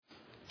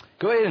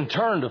Go ahead and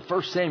turn to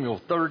 1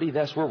 Samuel 30.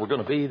 That's where we're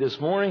going to be this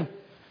morning.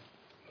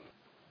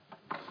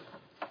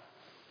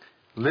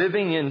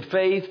 Living in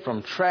faith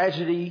from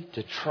tragedy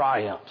to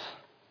triumph.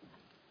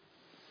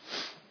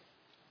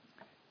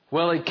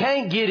 Well, it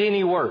can't get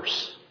any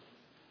worse.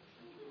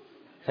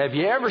 Have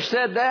you ever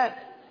said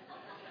that?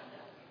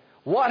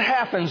 What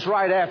happens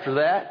right after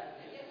that?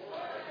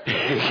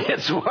 It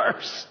gets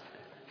worse.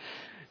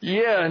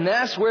 Yeah, and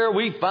that's where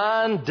we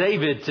find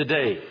David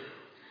today.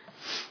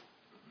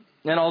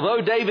 And although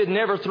David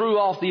never threw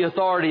off the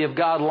authority of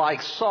God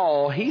like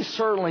Saul, he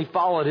certainly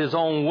followed his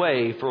own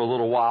way for a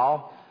little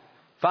while,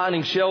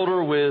 finding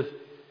shelter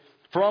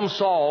from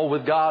Saul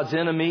with God's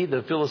enemy,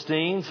 the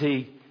Philistines.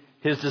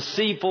 His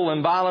deceitful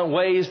and violent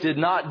ways did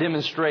not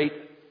demonstrate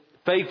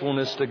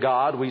faithfulness to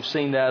God. We've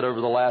seen that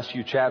over the last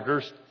few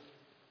chapters.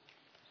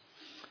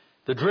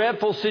 The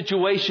dreadful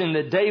situation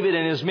that David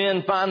and his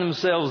men find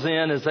themselves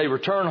in as they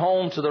return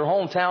home to their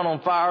hometown on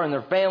fire and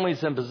their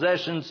families and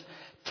possessions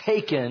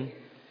taken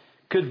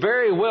could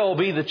very well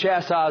be the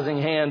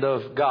chastising hand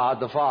of God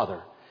the Father.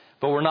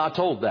 But we're not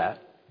told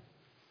that.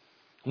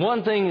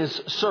 One thing is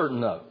certain,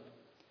 though.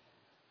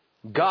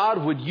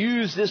 God would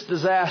use this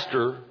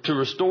disaster to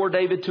restore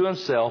David to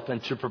himself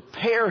and to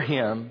prepare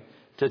him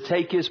to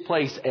take his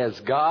place as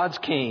God's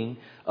king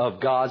of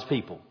God's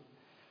people.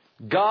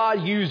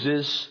 God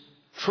uses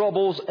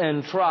troubles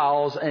and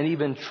trials and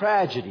even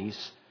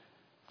tragedies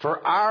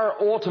for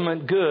our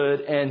ultimate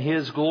good and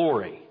His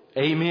glory.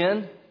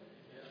 Amen?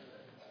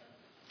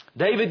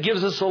 David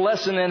gives us a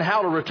lesson in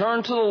how to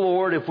return to the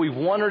Lord if we've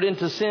wandered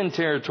into sin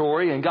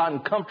territory and gotten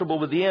comfortable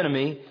with the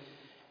enemy.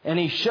 And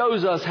he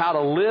shows us how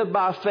to live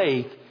by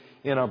faith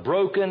in a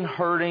broken,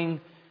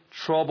 hurting,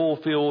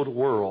 trouble-filled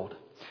world.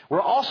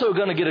 We're also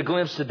going to get a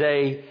glimpse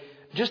today,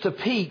 just a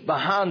peek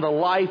behind the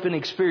life and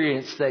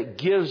experience that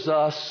gives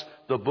us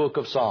the book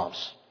of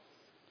Psalms.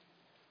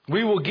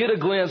 We will get a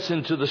glimpse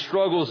into the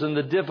struggles and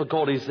the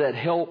difficulties that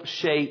help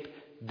shape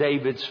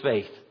David's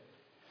faith.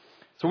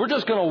 So we're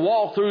just going to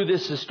walk through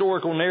this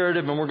historical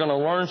narrative and we're going to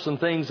learn some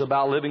things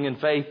about living in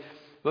faith.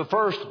 But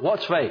first,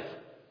 what's faith?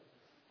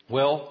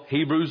 Well,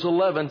 Hebrews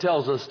 11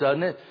 tells us,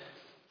 doesn't it?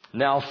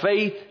 Now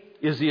faith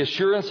is the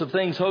assurance of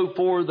things hoped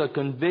for, the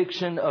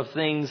conviction of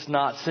things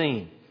not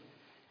seen.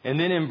 And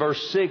then in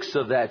verse 6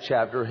 of that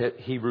chapter,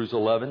 Hebrews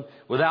 11,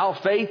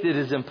 without faith it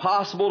is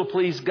impossible to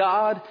please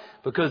God,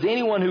 because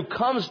anyone who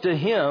comes to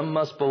Him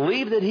must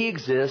believe that He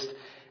exists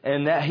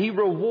and that He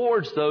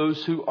rewards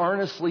those who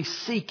earnestly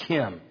seek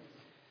Him.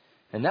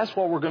 And that's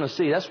what we're going to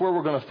see. That's where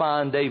we're going to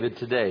find David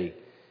today,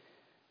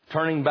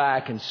 turning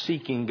back and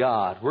seeking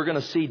God. We're going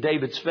to see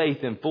David's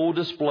faith in full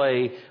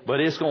display, but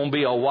it's going to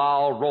be a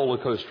wild roller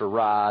coaster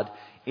ride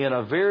in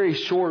a very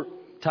short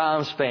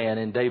time span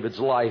in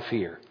David's life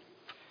here.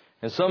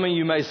 And some of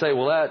you may say,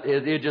 well,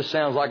 it just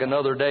sounds like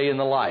another day in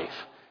the life.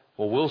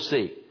 Well, we'll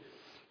see.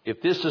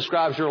 If this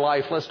describes your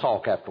life, let's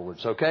talk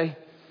afterwards, okay?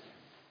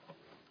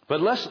 But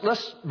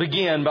let's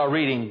begin by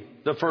reading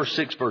the first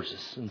 6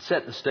 verses and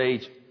set the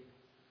stage.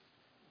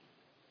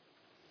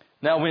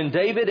 Now, when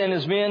David and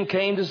his men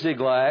came to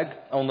Ziklag,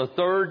 on the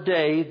 3rd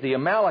day, the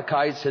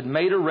Amalekites had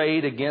made a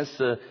raid against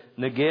the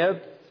Negev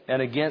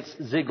and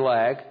against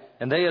Ziklag,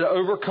 and they had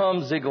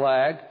overcome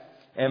Ziklag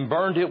and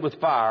burned it with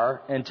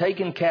fire, and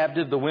taken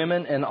captive the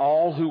women and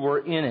all who were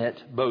in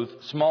it, both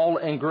small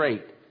and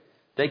great.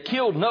 They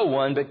killed no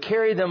one, but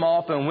carried them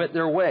off and went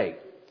their way.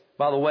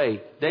 By the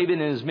way,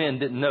 David and his men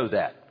didn't know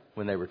that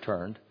when they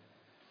returned.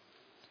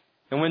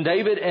 And when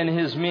David and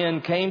his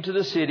men came to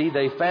the city,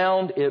 they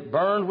found it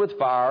burned with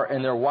fire,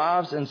 and their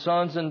wives and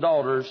sons and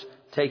daughters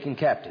taken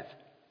captive.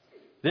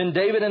 Then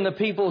David and the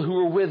people who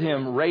were with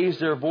him raised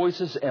their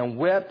voices and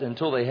wept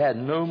until they had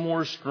no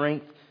more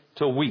strength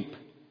to weep.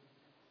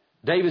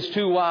 David's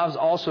 2 wives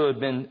also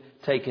had been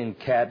taken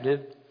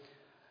captive,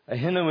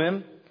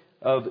 Ahinoam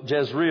of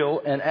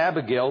Jezreel and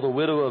Abigail, the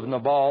widow of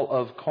Nabal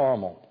of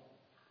Carmel.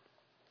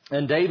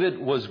 And David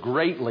was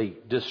greatly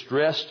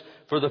distressed,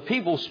 for the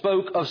people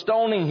spoke of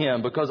stoning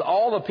him, because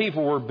all the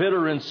people were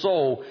bitter in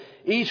soul,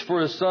 each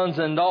for his sons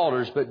and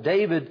daughters. But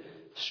David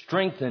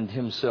strengthened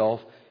himself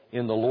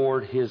in the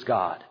Lord his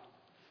God.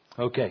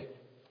 Okay.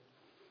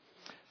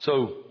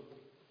 So,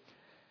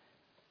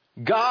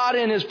 God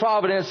in His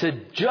providence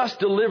had just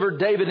delivered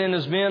David and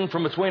his men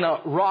from between a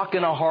rock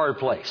and a hard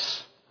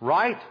place.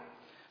 Right?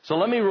 So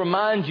let me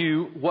remind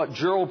you what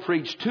Gerald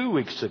preached 2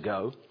 weeks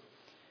ago.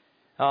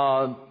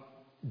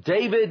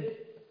 David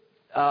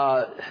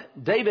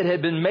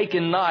had been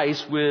making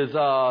nice with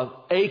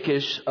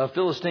Achish, a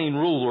Philistine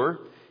ruler,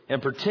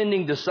 and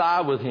pretending to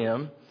side with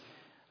him.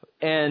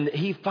 And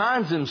he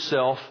finds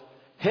himself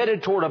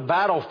headed toward a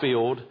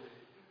battlefield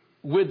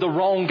with the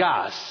wrong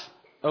guys.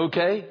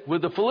 Okay?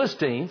 With the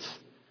Philistines,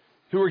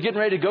 who are getting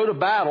ready to go to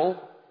battle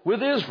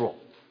with Israel.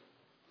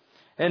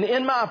 And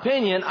in my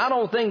opinion, I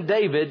don't think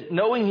David,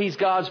 knowing he's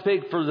God's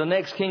pick for the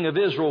next king of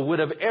Israel, would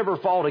have ever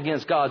fought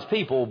against God's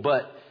people,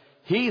 but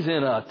he's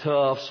in a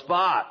tough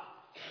spot.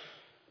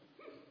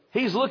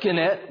 He's looking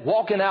at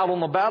walking out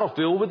on the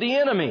battlefield with the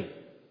enemy.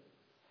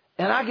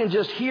 And I can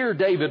just hear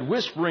David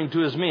whispering to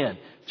his men,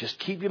 just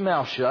keep your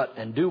mouth shut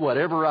and do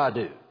whatever I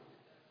do,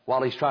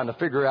 while he's trying to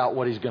figure out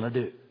what he's going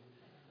to do.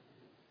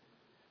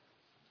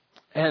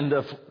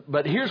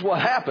 But here's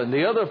what happened.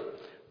 The other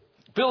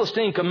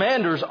Philistine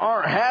commanders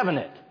aren't having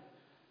it.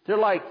 They're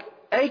like,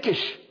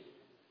 Achish,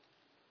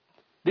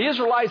 the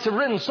Israelites have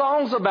written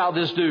songs about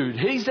this dude.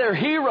 He's their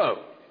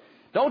hero.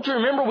 Don't you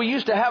remember we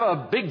used to have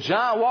a big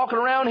giant walking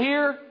around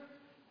here?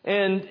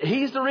 And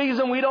he's the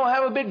reason we don't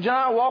have a big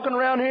giant walking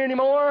around here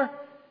anymore?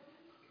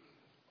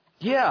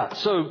 Yeah,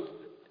 so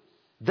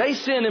they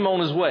send him on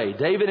his way,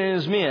 David and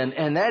his men,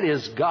 and that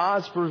is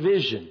God's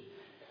provision.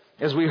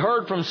 As we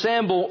heard from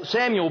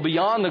Samuel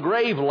beyond the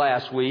grave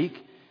last week,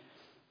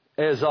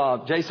 as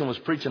Jason was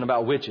preaching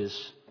about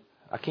witches.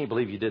 I can't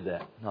believe you did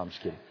that. No, I'm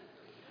just kidding.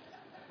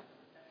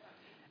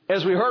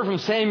 As we heard from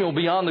Samuel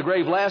beyond the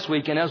grave last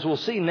week, and as we'll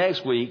see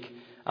next week,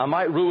 I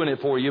might ruin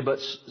it for you, but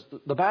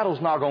the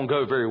battle's not going to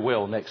go very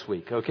well next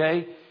week,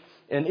 okay?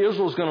 And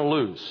Israel's going to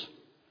lose.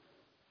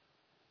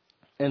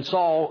 And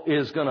Saul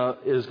is going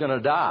to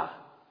die.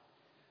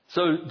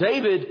 So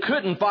David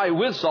couldn't fight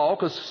with Saul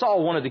because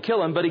Saul wanted to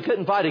kill him, but he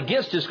couldn't fight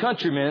against his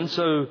countrymen.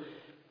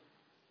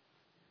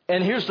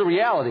 And here's the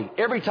reality.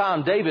 Every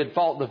time David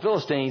fought the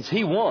Philistines,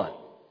 he won.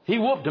 He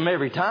whooped them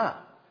every time.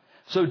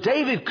 So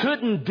David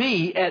couldn't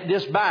be at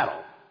this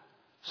battle.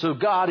 So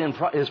God in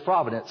his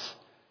providence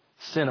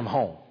sent him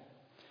home.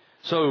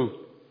 So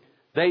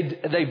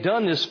they've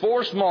done this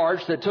forced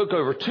march that took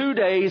over 2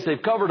 days.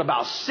 They've covered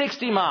about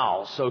 60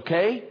 miles,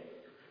 okay?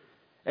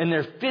 And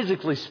they're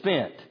physically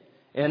spent.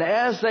 And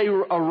as they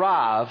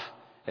arrive,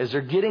 as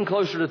they're getting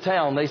closer to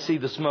town, they see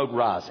the smoke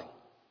rising.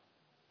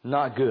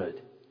 Not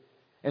good.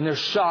 And they're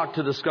shocked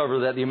to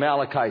discover that the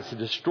Amalekites have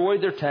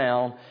destroyed their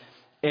town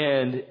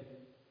and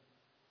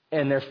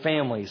their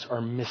families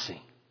are missing.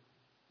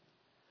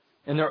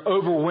 And they're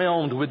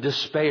overwhelmed with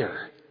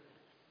despair.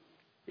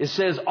 It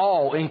says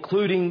all,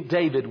 including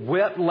David,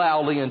 wept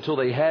loudly until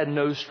they had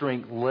no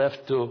strength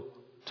left to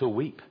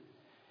weep.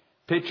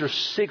 Picture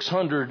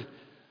 600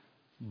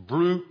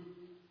 brute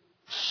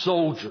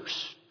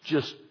soldiers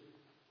just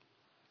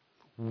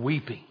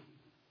weeping.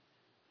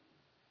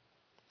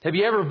 Have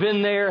you ever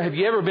been there? Have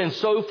you ever been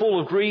so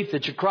full of grief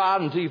that you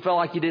cried until you felt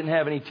like you didn't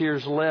have any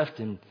tears left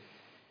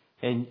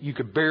and you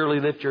could barely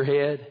lift your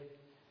head?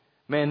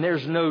 Man,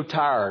 there's no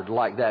tired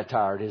like that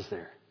tired, is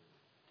there?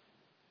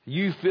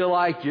 You feel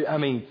like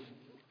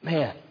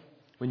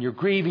when you're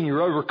grieving,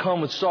 you're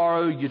overcome with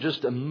sorrow, you're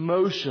just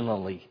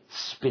emotionally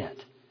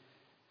spent.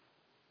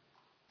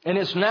 And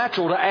it's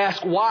natural to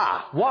ask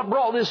why. What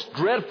brought this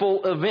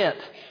dreadful event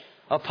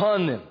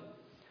upon them?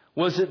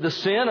 Was it the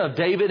sin of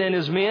David and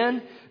his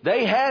men?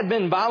 They had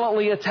been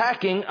violently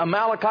attacking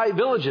Amalekite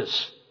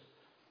villages.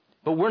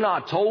 But we're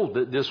not told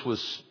that this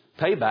was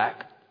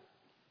payback.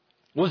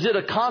 Was it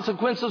a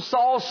consequence of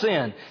Saul's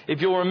sin?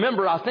 If you'll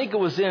remember, I think it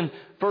was in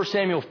 1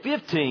 Samuel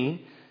 15,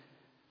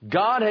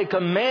 God had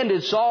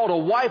commanded Saul to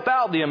wipe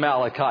out the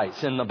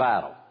Amalekites in the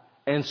battle.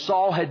 And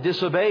Saul had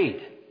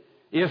disobeyed.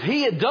 If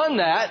he had done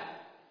that,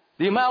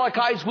 the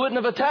Amalekites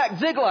wouldn't have attacked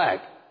Ziklag.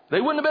 They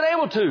wouldn't have been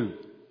able to.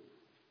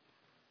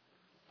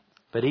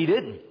 But he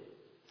didn't.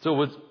 So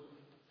was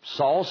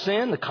Saul's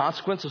sin, the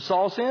consequence of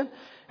Saul's sin?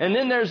 And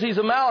then there's these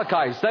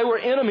Amalekites. They were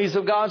enemies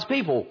of God's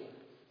people.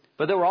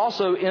 But they were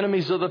also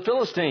enemies of the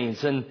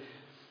Philistines. And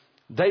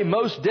they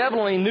most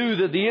definitely knew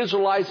that the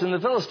Israelites and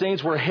the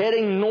Philistines were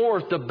heading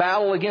north to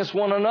battle against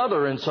one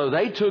another. And so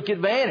they took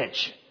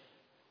advantage.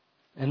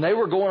 And they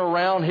were going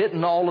around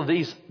hitting all of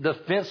these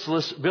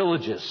defenseless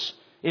villages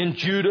in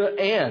Judah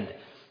and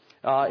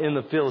in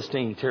the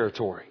Philistine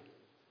territory.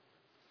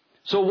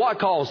 So what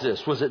caused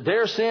this? Was it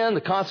their sin,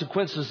 the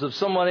consequences of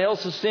someone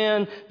else's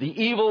sin,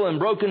 the evil and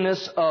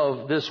brokenness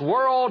of this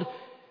world?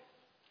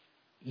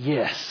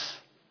 Yes.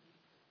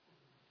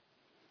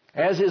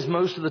 As is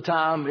most of the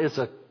time,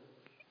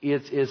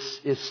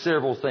 it's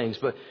several things.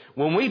 But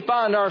when we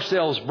find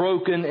ourselves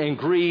broken and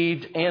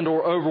grieved and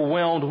or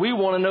overwhelmed, we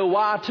want to know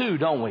why too,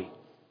 don't we?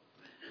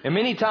 And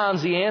many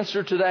times the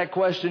answer to that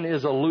question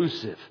is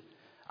elusive.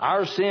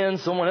 Our sin,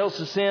 someone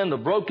else's sin, the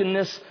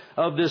brokenness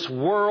of this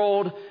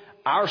world,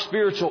 our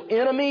spiritual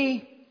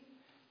enemy,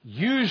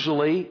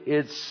 usually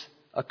it's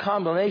a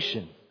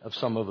combination of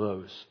some of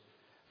those.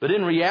 But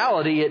in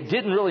reality, it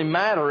didn't really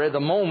matter at the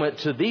moment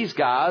to these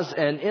guys.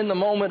 And in the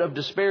moment of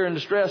despair and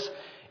distress,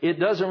 it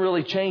doesn't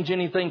really change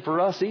anything for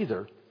us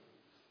either.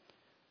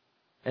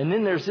 And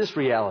then there's this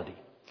reality.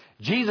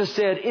 Jesus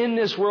said, in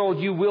this world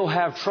you will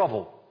have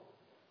trouble.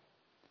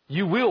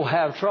 You will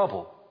have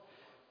trouble.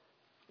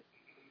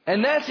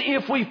 And that's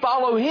if we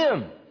follow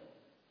Him.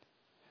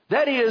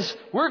 That is,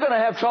 we're going to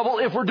have trouble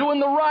if we're doing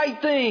the right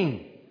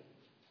thing.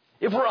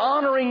 If we're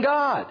honoring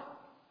God.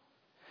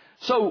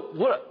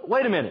 So,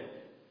 wait a minute.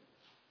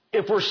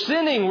 If we're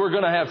sinning, we're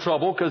going to have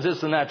trouble because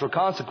it's the natural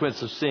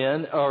consequence of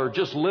sin. Or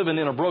just living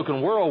in a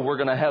broken world, we're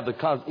going to have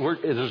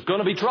there's going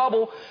to be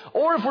trouble.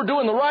 Or if we're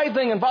doing the right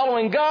thing and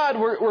following God,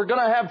 we're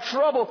going to have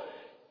trouble.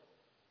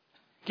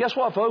 Guess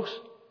what, folks?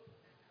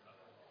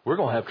 We're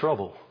going to have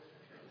trouble.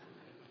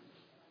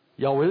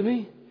 Y'all with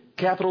me?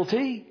 Capital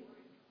T.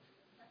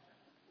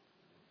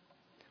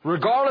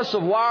 Regardless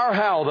of why or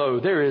how, though,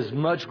 there is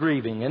much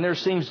grieving, and there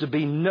seems to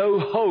be no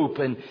hope.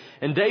 And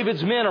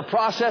David's men are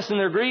processing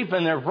their grief,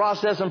 and they're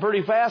processing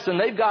pretty fast, and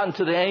they've gotten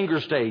to the anger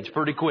stage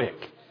pretty quick.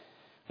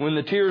 When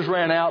the tears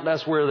ran out,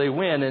 that's where they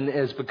went, and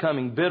it's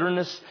becoming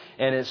bitterness,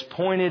 and it's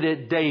pointed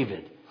at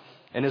David.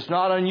 And it's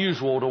not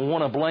unusual to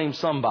want to blame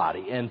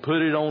somebody and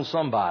put it on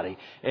somebody,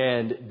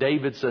 and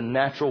David's a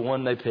natural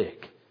one they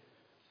pick.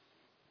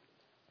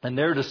 And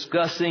they're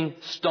discussing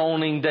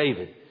stoning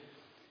David.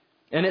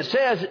 And it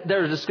says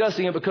they're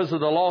discussing it because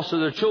of the loss of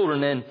their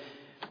children. And,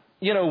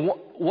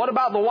 what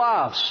about the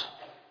wives?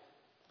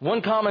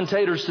 One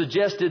commentator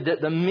suggested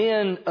that the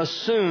men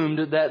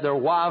assumed that their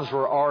wives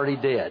were already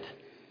dead.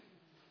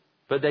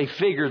 But they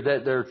figured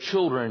that their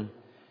children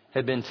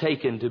had been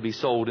taken to be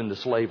sold into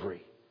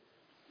slavery.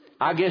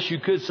 I guess you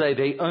could say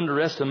they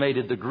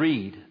underestimated the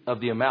greed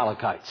of the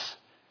Amalekites.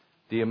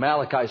 The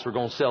Amalekites were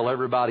going to sell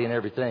everybody and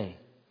everything.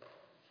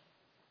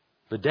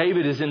 But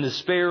David is in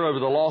despair over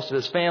the loss of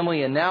his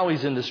family, and now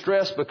he's in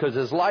distress because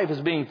his life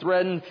is being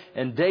threatened,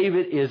 and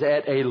David is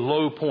at a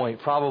low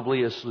point,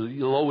 probably his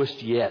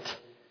lowest yet.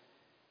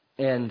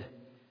 And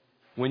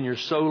when you're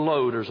so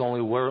low, there's only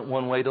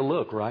one way to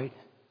look, right?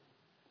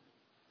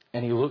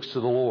 And he looks to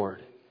the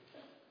Lord.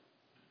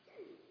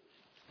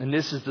 And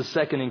this is the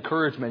second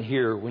encouragement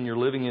here when you're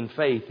living in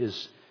faith,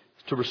 is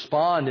to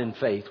respond in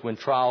faith when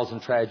trials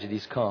and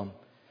tragedies come.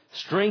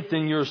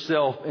 Strengthen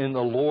yourself in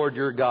the Lord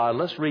your God.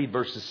 Let's read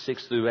verses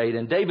 6 through 8.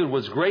 And David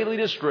was greatly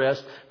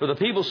distressed, for the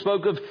people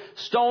spoke of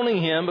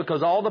stoning him,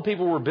 because all the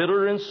people were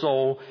bitter in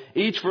soul,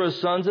 each for his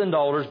sons and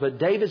daughters. But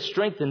David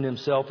strengthened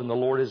himself in the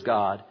Lord his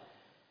God.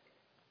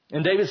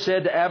 And David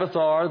said to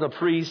Abiathar, the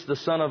priest, the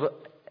son of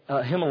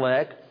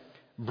Ahimelech,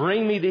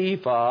 bring me the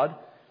ephod.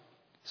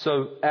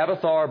 So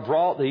Abiathar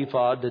brought the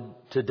ephod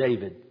to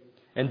David.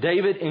 And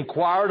David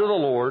inquired of the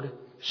Lord,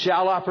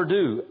 Shall I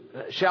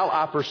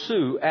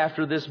pursue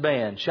after this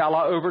band? Shall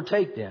I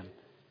overtake them?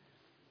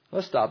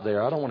 Let's stop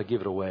there. I don't want to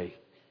give it away.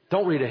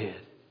 Don't read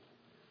ahead.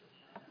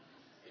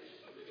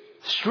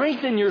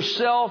 Strengthen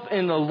yourself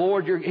in the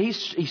Lord. He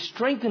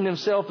strengthened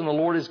himself in the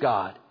Lord his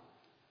God.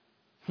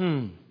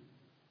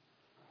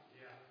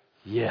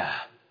 Yeah.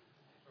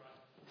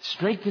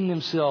 Strengthened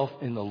himself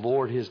in the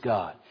Lord his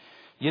God.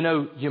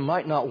 You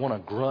might not want to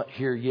grunt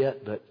here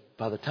yet, but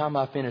by the time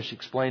I finish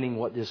explaining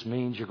what this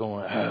means, you're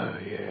going, oh,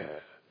 yeah.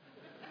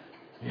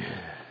 Yeah.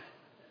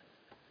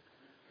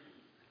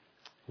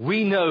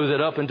 We know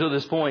that up until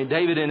this point,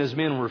 David and his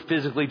men were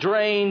physically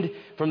drained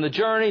from the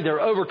journey. They're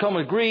overcome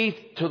with grief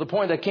to the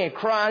point they can't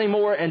cry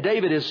anymore. And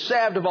David is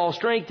sapped of all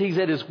strength. He's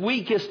at his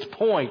weakest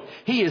point.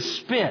 He is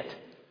spent.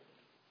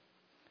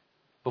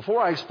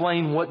 Before I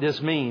explain what this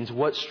means,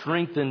 what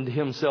strengthened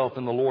himself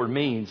in the Lord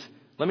means,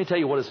 let me tell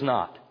you what it's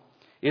not.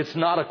 It's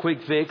not a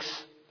quick fix.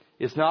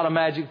 It's not a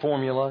magic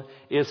formula.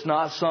 It's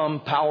not some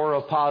power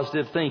of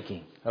positive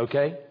thinking.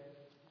 Okay?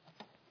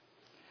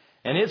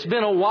 And it's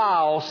been a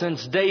while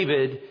since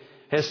David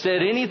has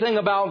said anything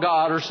about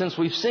God, or since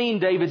we've seen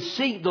David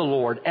seek the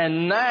Lord.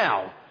 And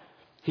now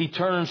he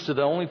turns to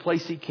the only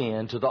place he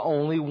can, to the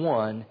only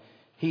one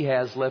he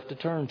has left to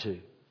turn to,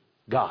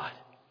 God.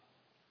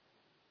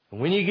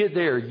 And when you get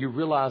there, you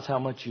realize how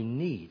much you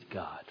need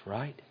God,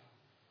 right?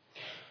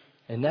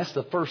 And that's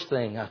the first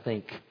thing I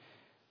think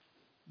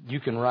you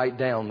can write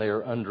down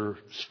there under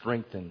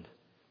strengthened,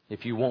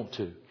 if you want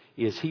to,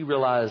 is he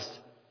realized,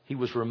 he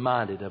was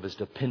reminded of his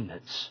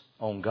dependence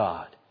on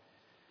God.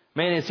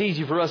 Man, it's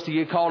easy for us to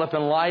get caught up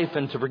in life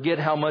and to forget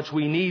how much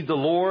we need the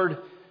Lord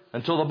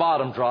until the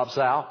bottom drops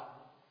out.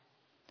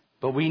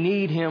 But we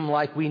need him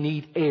like we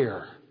need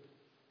air.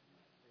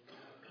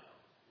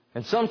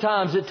 And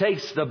sometimes it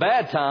takes the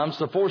bad times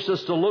to force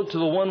us to look to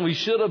the one we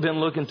should have been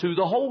looking to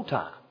the whole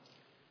time.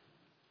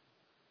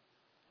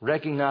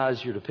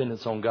 Recognize your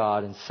dependence on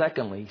God. And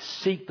secondly,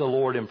 seek the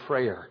Lord in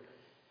prayer.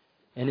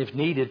 And if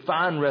needed,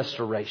 find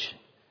restoration.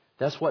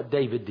 That's what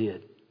David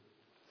did.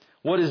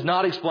 What is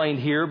not explained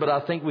here, but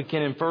I think we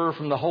can infer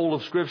from the whole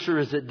of Scripture,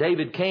 is that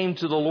David came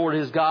to the Lord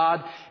his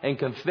God and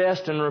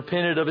confessed and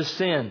repented of his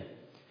sin.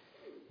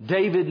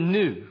 David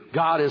knew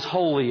God is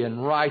holy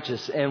and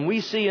righteous. And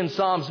we see in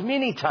Psalms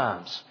many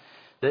times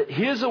that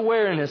his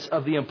awareness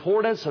of the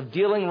importance of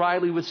dealing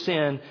rightly with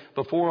sin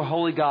before a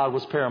holy God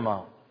was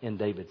paramount in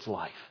David's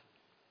life.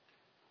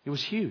 It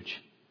was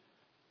huge.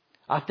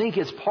 I think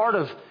it's part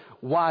of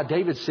why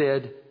God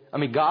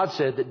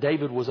said that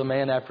David was a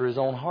man after his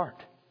own heart.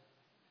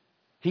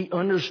 He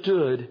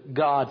understood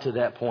God to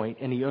that point,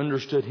 and he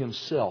understood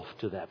himself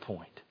to that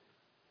point.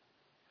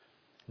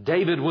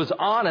 David was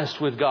honest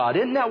with God.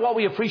 Isn't that what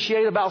we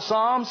appreciate about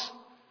Psalms?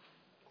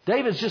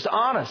 David's just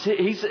honest.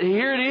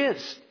 Here it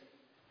is.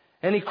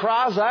 And he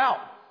cries out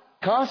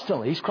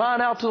constantly. He's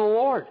crying out to the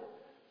Lord.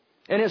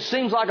 And it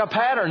seems like a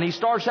pattern. He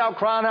starts out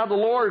crying out to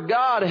the Lord,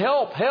 God,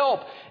 help,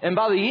 help. And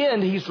by the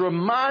end, he's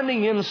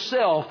reminding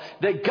himself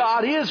that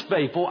God is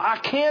faithful. I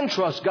can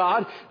trust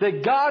God,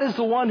 that God is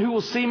the one who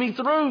will see me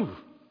through.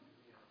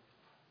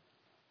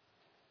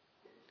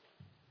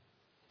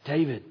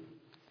 David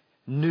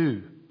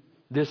knew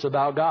this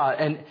about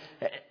God.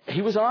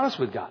 he was honest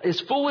with God.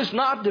 It's foolish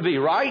not to be,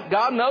 right?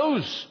 God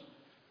knows.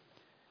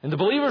 And the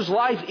believer's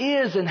life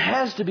is and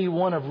has to be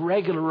one of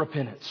regular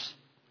repentance.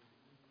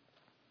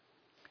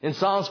 In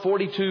Psalms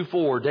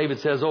 42:4, David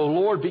says, "O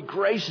Lord, be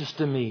gracious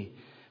to me,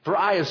 for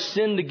I have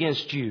sinned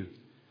against you."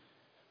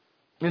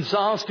 In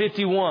Psalms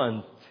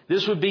 51,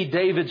 this would be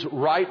David's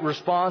right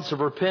response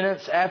of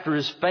repentance after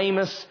his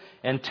famous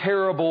and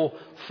terrible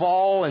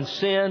fall and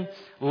sin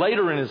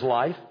later in his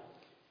life.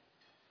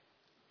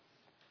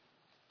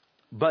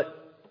 But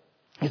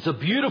it's a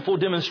beautiful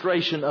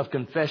demonstration of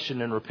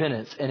confession and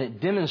repentance, and it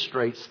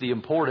demonstrates the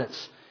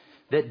importance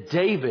that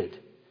David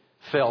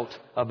felt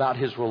about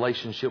his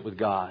relationship with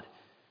God.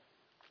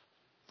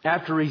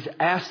 After he's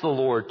asked the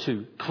Lord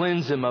to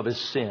cleanse him of his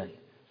sin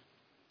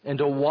and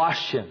to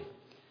wash him,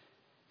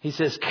 he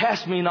says,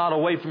 "Cast me not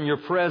away from your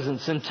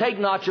presence, and take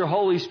not your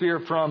Holy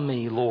Spirit from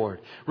me,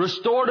 Lord.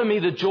 Restore to me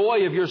the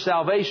joy of your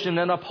salvation,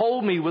 and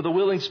uphold me with a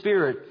willing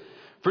spirit.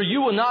 For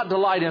you will not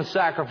delight in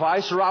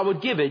sacrifice, or I would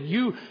give it.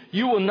 You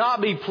will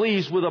not be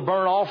pleased with a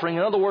burnt offering."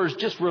 In other words,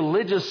 just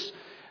religious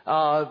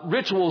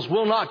rituals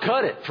will not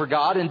cut it for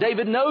God. And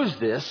David knows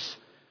this.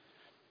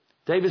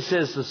 David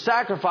says the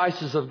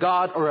sacrifices of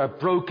God are a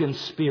broken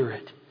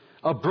spirit,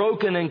 a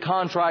broken and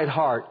contrite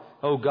heart.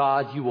 Oh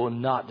God, you will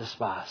not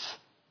despise.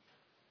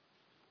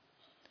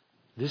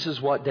 This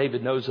is what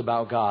David knows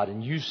about God.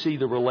 And you see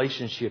the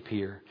relationship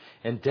here.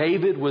 And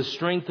David was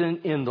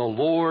strengthened in the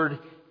Lord,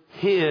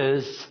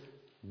 his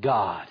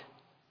God.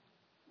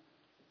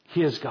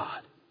 His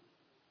God.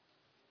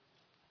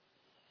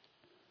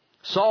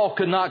 Saul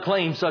could not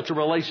claim such a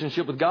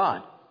relationship with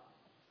God.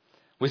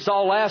 We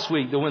saw last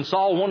week that when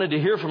Saul wanted to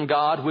hear from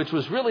God, which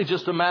was really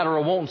just a matter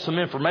of wanting some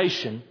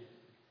information,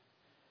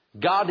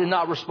 God did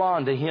not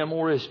respond to him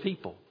or his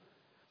people.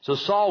 So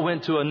Saul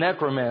went to a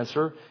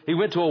necromancer. He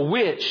went to a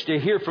witch to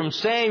hear from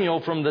Samuel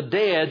from the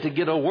dead to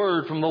get a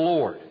word from the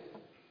Lord.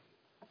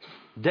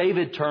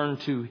 David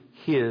turned to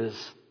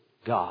his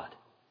God.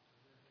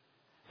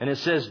 And it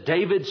says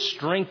David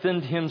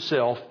strengthened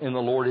himself in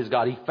the Lord his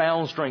God. He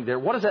found strength there.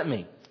 What does that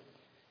mean?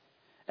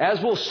 As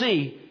we'll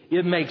see,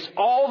 it makes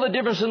all the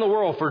difference in the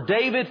world for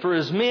David, for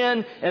his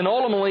men, and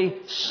ultimately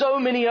so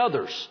many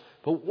others.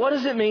 But what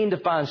does it mean to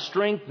find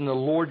strength in the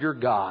Lord your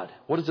God?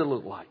 What does it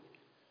look like?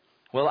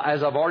 Well,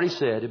 as I've already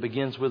said, it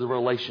begins with a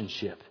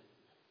relationship.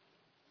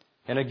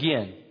 And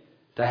again,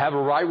 to have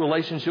a right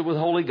relationship with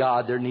Holy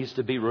God, there needs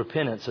to be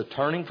repentance, a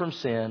turning from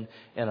sin,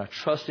 and a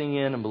trusting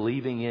in and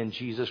believing in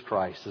Jesus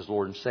Christ as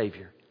Lord and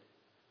Savior.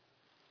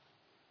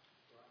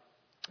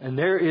 And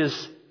there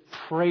is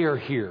prayer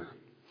here.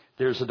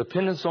 There's a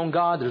dependence on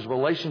God. There's a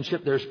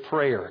relationship. There's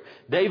prayer.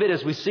 David,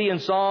 as we see in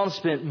Psalms,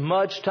 spent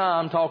much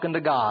time talking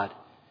to God.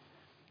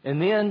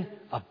 And then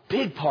a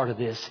big part of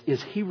this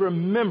is he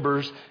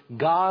remembers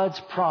God's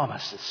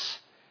promises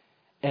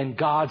and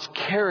God's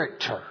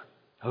character.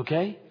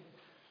 Okay?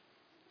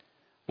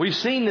 We've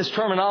seen this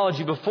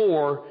terminology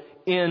before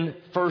in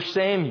 1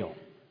 Samuel.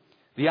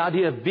 The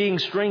idea of being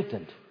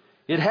strengthened.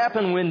 It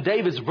happened when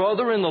David's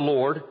brother in the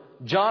Lord,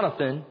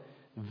 Jonathan,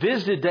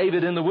 visited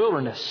David in the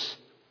wilderness.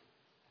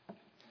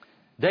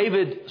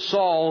 David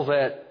saw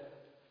that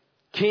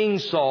King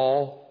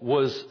Saul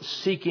was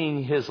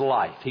seeking his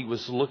life. He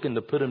was looking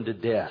to put him to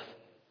death.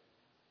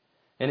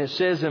 And it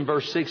says in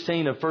verse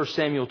 16 of 1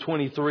 Samuel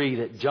 23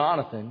 that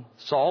Jonathan,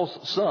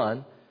 Saul's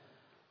son,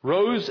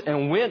 rose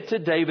and went to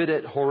David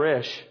at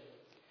Horesh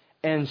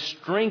and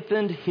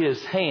strengthened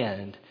his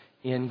hand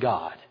in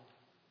God.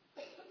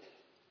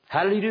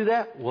 How did he do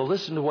that? Well,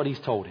 listen to what he's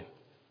told him.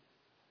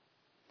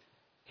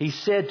 He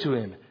said to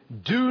him,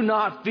 "Do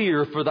not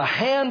fear, for the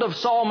hand of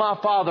Saul my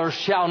father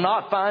shall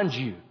not find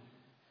you.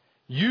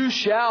 You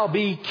shall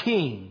be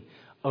king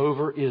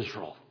over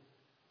Israel."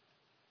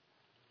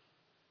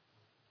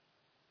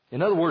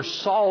 In other words,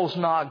 Saul's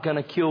not going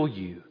to kill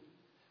you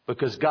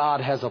because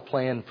God has a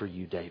plan for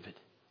you, David.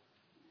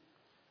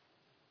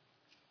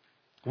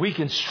 We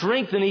can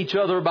strengthen each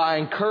other by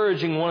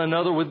encouraging one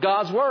another with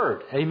God's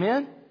Word.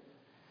 Amen?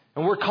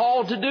 And we're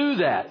called to do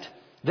that.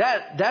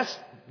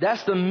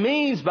 That's the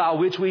means by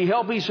which we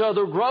help each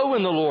other grow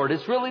in the Lord.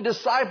 It's really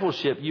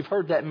discipleship. You've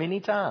heard that many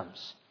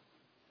times.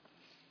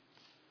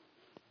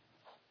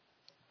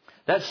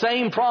 That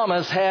same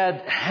promise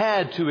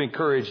had to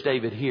encourage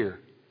David here.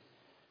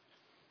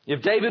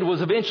 If David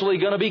was eventually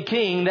going to be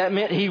king, that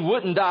meant he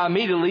wouldn't die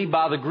immediately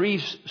by the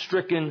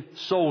grief-stricken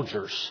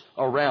soldiers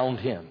around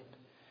him.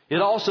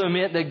 It also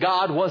meant that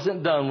God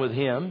wasn't done with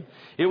him.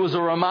 It was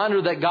a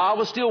reminder that God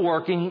was still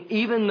working,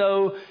 even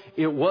though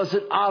it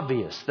wasn't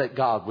obvious that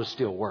God was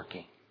still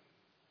working.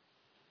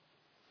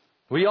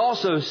 We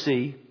also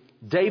see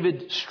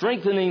David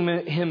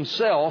strengthening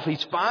himself.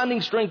 He's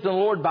finding strength in the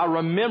Lord by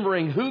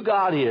remembering who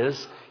God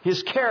is,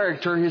 His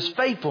character, His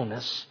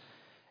faithfulness,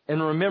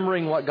 and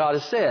remembering what God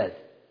has said,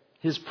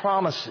 His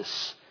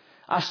promises.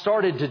 I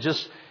started to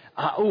just,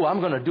 I'm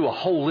going to do a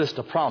whole list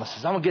of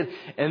promises.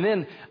 And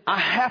then I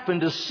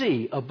happened to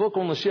see a book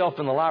on the shelf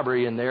in the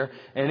library in there,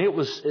 and it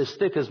was as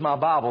thick as my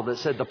Bible that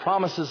said the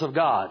promises of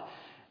God.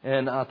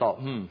 And I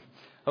thought,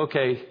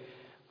 okay,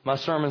 My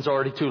sermon's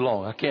already too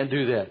long. I can't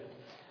do that.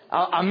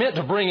 I meant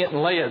to bring it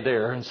and lay it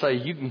there and say,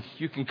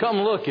 you can come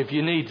look if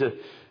you need to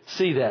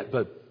see that.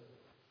 But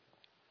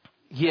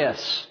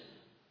yes,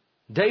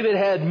 David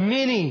had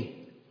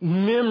many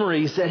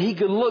memories that he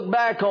could look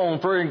back on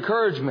for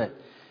encouragement.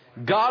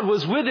 God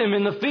was with him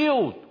in the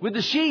field with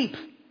the sheep,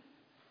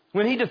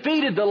 when he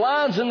defeated the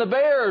lions and the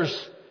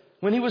bears,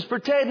 when he was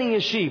protecting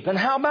his sheep. And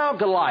how about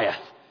Goliath?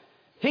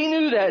 He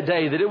knew that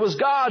day that it was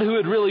God who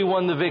had really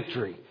won the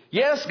victory.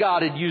 Yes,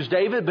 God had used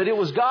David, but it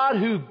was God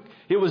who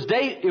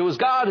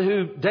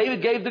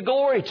David gave the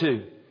glory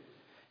to.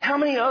 How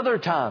many other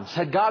times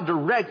had God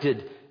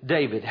directed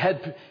David?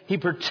 Had he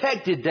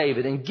protected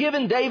David and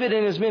given David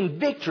and his men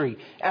victory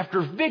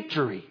after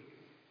victory?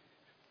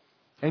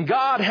 And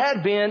God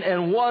had been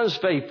and was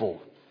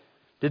faithful.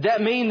 Did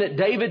that mean that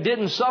David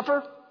didn't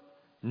suffer?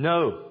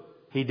 No,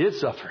 he did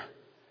suffer.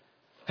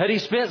 Had he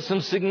spent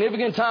some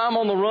significant time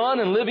on the run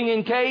and living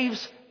in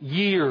caves?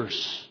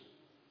 Years.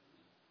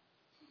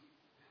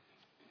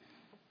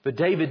 But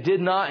David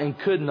did not and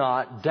could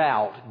not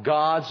doubt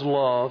God's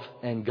love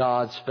and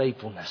God's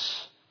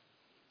faithfulness.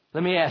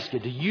 Let me ask you,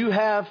 do you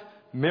have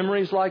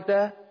memories like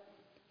that?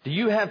 Do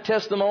you have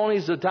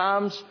testimonies of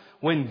times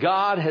when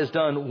God has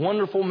done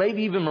wonderful,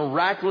 maybe even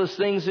miraculous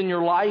things in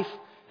your life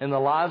and the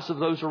lives of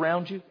those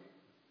around you?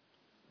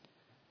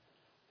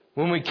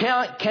 When we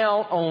can't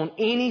count on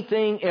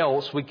anything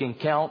else, we can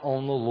count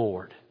on the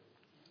Lord.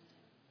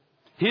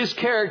 His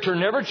character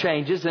never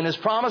changes and His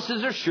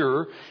promises are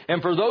sure.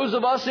 And for those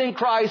of us in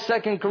Christ,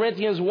 2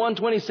 Corinthians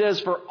 1:20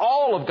 says, for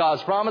all of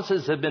God's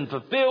promises have been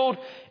fulfilled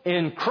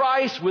in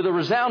Christ with a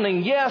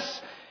resounding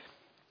yes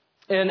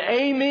and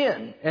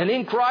amen. And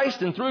in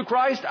Christ and through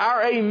Christ,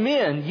 our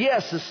amen,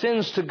 yes,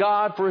 ascends to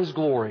God for His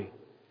glory.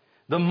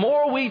 The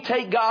more we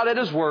take God at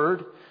His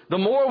word, the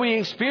more we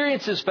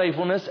experience His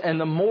faithfulness, and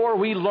the more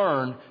we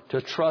learn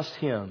to trust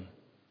Him.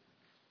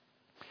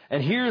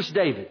 And here's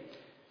David.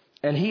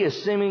 And he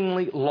has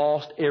seemingly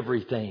lost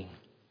everything.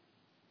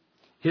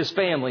 His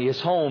family, his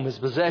home, his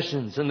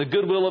possessions, and the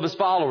goodwill of his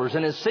followers.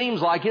 And it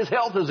seems like his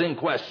health is in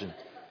question.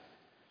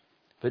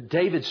 But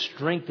David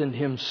strengthened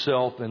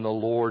himself in the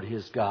Lord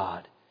his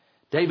God.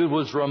 David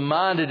was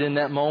reminded in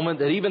that moment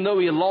that even though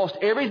he had lost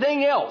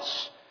everything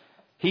else,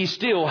 he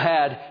still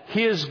had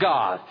his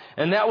God.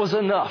 And that was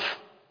enough.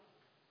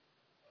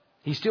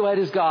 He still had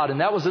his God, and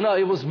that was enough.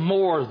 It was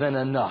more than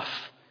enough.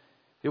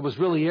 It was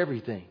really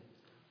everything.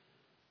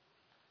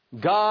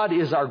 God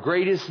is our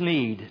greatest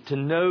need, to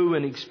know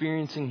and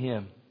experiencing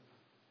Him.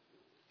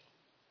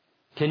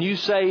 Can you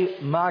say,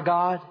 my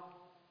God?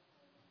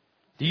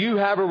 Do you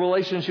have a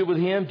relationship with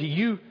Him? Do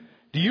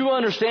you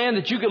understand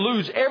that you could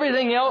lose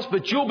everything else,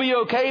 but you'll be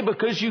okay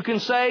because you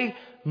can say,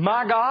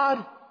 my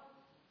God?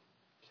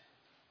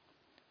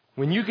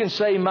 When you can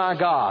say, my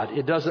God,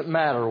 it doesn't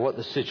matter what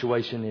the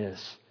situation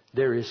is.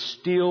 There is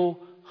still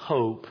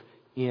hope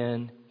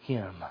in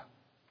Him.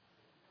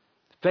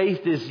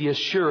 Faith is the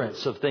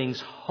assurance of things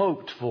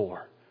hoped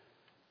for,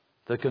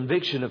 the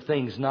conviction of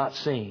things not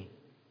seen.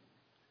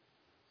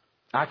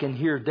 I can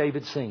hear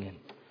David singing,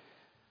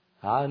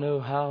 I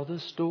know how the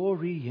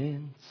story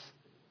ends.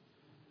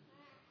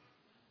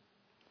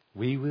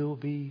 We will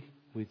be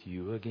with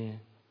you again.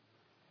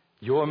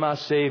 You're my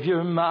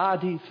Savior, my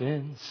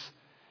defense.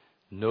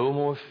 No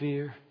more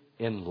fear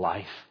in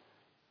life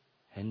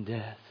and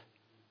death.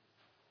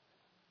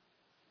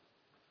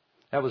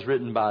 That was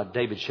written by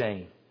David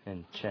Shane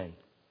and Shane.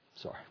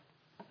 Sorry.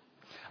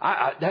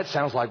 That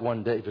sounds like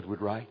one David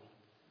would write.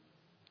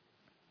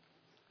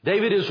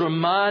 David is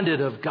reminded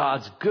of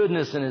God's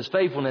goodness and His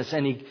faithfulness,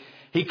 and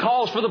he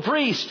calls for the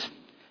priest,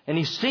 and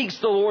he seeks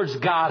the Lord's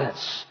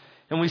guidance.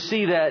 And we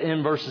see that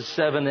in verses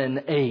 7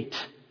 and 8.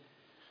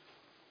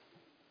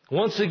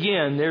 Once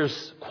again,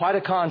 there's quite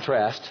a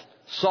contrast.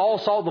 Saul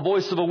sought the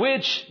voice of a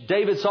witch.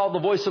 David sought the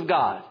voice of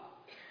God.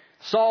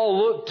 Saul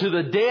looked to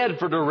the dead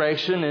for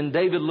direction, and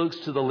David looks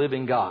to the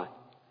living God.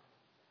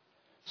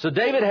 So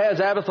David has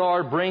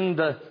Abiathar bring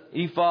the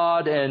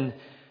ephod, and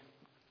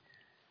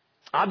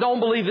I don't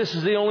believe this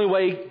is the only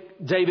way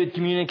David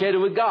communicated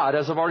with God,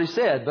 as I've already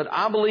said. But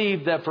I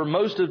believe that for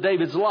most of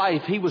David's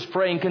life, he was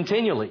praying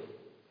continually.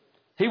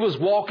 He was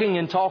walking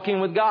and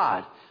talking with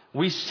God.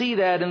 We see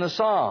that in the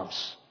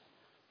Psalms.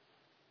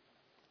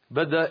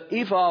 But the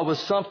ephod was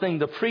something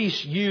the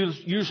priests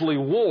usually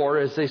wore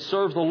as they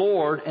served the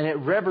Lord, and it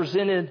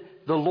represented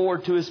the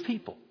Lord to His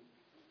people.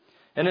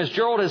 And as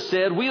Gerald has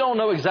said, we don't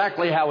know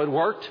exactly how it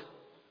worked.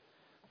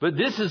 But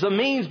this is a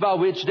means by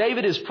which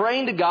David is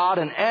praying to God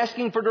and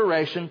asking for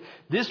direction.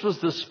 This was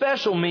the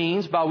special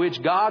means by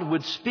which God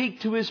would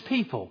speak to His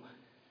people.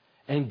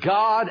 And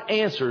God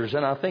answers,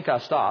 and I think I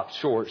stopped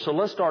short. So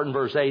let's start in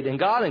verse 8. And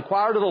God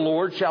inquired of the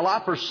Lord, shall I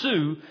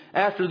pursue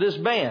after this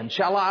band?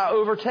 Shall I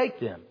overtake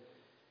them?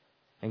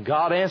 And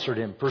God answered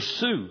him,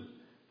 pursue,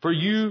 for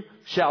you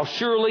shall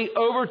surely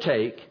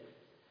overtake,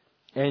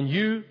 and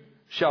you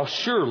shall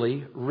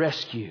surely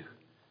rescue.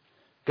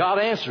 God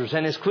answers,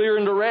 and it's clear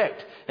and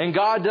direct. And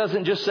God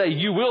doesn't just say,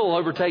 you will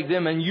overtake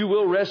them and you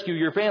will rescue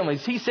your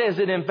families. He says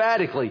it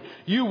emphatically.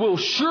 You will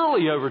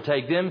surely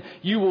overtake them.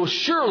 You will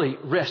surely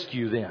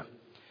rescue them.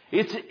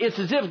 It's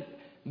as if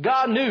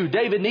God knew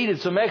David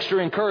needed some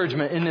extra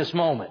encouragement in this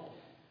moment.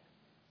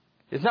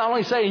 It's not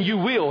only saying you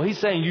will, He's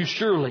saying you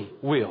surely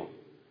will.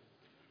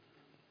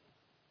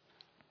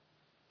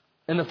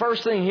 And the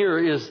first thing here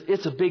is,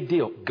 it's a big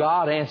deal.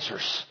 God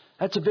answers.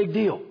 That's a big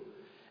deal.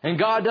 And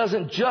God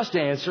doesn't just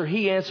answer,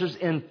 He answers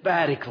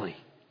emphatically.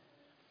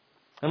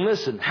 And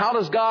listen, how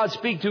does God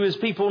speak to His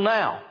people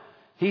now?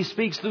 He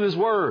speaks through His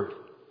Word.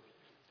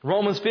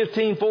 Romans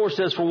 15:4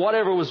 says, for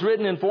whatever was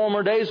written in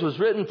former days was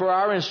written for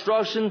our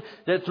instruction,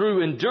 that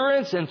through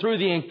endurance and through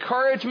the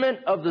encouragement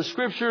of the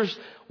Scriptures,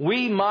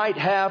 we might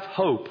have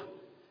hope.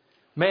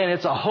 Man,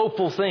 it's a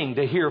hopeful thing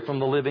to hear from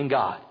the living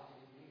God.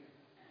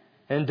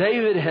 And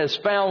David has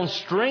found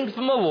strength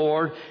from the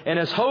Lord, and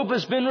his hope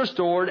has been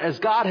restored as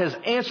God has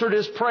answered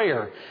his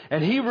prayer.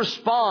 And he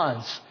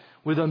responds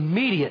with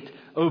immediate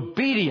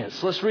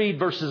obedience. Let's read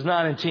verses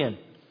 9 and 10.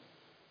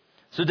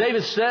 So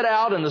David set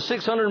out, and the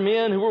 600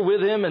 men who were with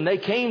him, and they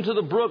came to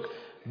the brook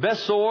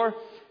Besor,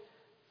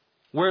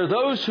 where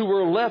those who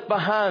were left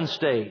behind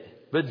stayed.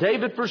 But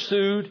David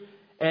pursued,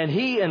 and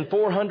he and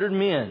 400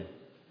 men.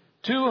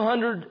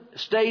 200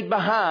 stayed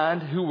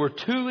behind, who were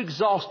too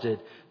exhausted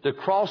to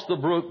cross the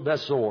brook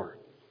Besor.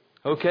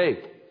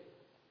 Okay.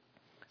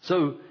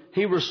 So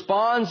he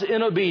responds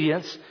in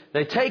obedience.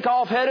 They take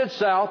off headed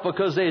south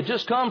because they had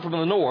just come from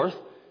the north.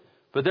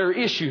 But there are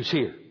issues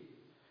here.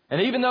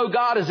 And even though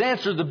God has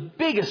answered the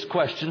biggest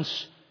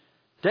questions,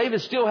 David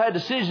still had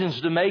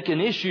decisions to make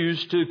and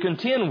issues to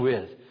contend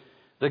with.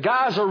 The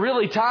guys are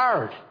really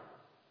tired.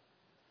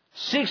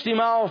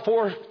 60-mile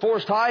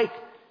forced hike.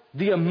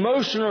 The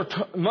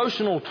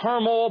emotional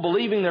turmoil,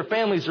 believing their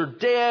families are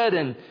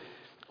dead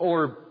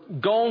or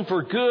gone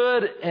for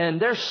good, and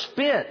they're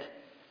spent.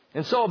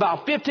 And so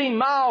about 15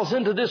 miles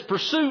into this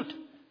pursuit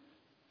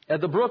at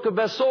the brook of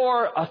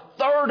Besor, a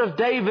third of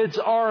David's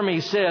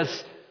army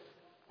says,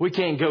 we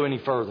can't go any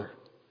further.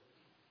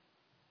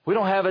 We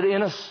don't have it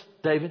in us,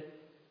 David.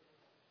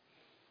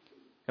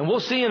 And we'll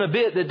see in a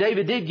bit that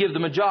David did give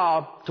them a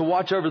job to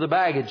watch over the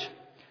baggage.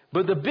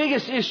 But the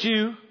biggest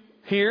issue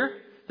here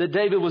that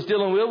David was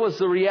dealing with was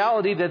the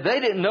reality that they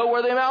didn't know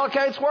where the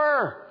Amalekites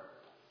were.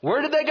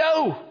 Where did they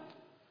go?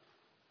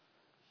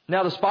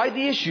 Now, despite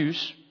the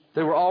issues,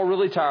 they were all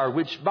really tired,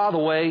 which, by the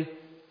way,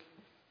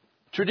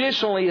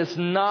 traditionally is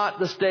not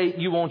the state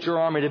you want your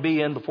army to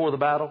be in before the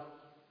battle.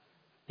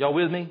 Y'all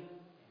with me?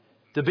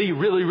 To be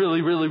really,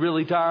 really, really,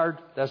 really tired,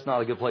 that's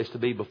not a good place to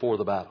be before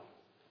the battle.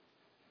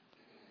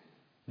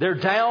 They're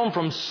down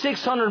from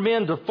 600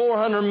 men to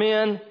 400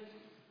 men.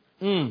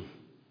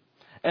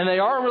 And they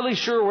aren't really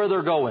sure where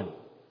they're going.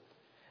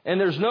 And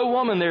there's no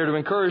woman there to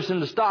encourage them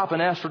to stop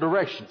and ask for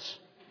directions.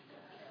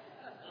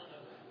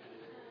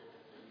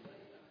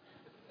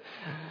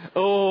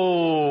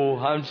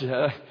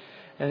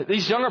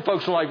 These younger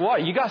folks are like,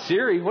 what? You got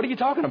Siri? What are you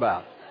talking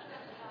about?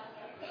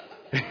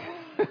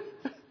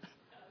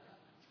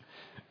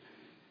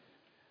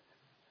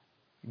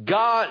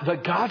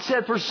 But God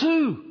said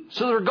pursue.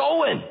 So they're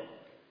going.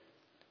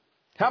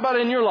 How about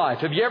in your life?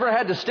 Have you ever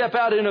had to step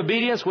out in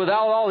obedience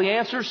without all the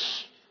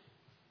answers?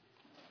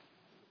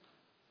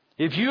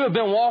 If you have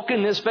been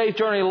walking this faith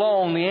journey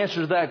long, the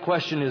answer to that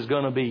question is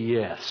going to be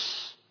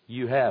yes.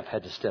 You have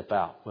had to step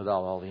out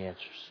without all the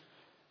answers.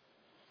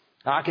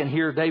 I can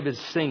hear David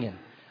singing,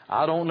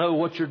 I don't know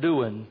what you're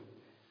doing,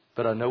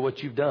 but I know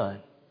what you've done.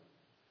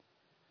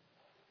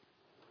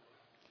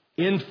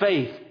 In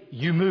faith,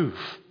 you move.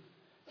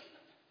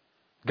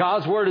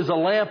 God's Word is a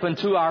lamp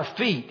unto our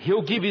feet.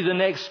 He'll give you the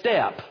next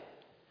step,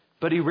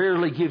 but He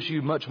rarely gives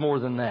you much more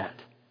than that.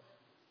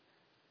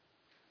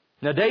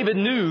 Now, David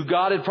knew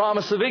God had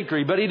promised the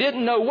victory, but he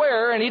didn't know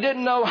where and he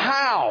didn't know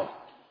how.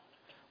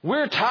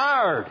 We're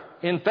tired.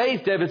 In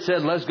faith, David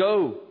said, let's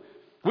go.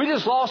 We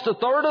just lost a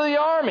third of the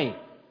army.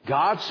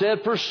 God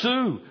said,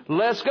 pursue.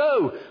 Let's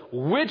go.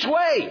 Which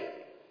way?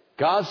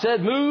 God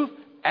said, move.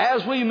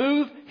 As we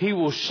move, He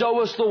will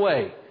show us the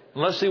way.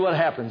 Let's see what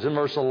happens in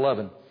verse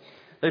 11.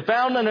 They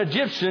found an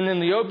Egyptian in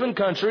the open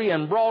country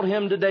and brought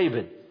him to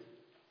David.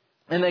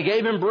 And they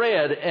gave him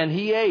bread, and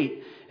he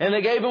ate. And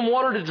they gave him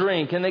water to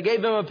drink. And they gave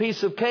him a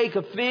piece of cake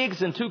of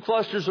figs and 2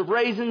 clusters of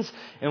raisins.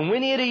 And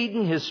when he had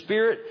eaten, his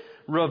spirit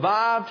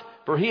revived,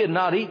 for he had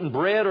not eaten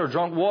bread or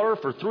drunk water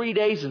for 3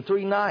 days and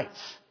 3 nights.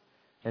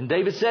 And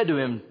David said to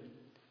him,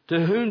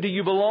 to whom do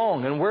you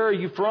belong, and where are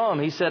you from?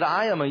 He said,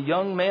 I am a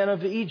young man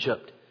of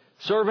Egypt,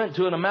 servant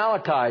to an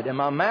Amalekite, and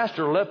my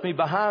master left me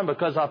behind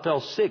because I fell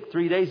sick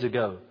 3 days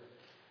ago.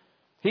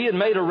 He had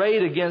made a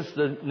raid against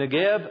the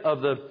Negev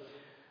of the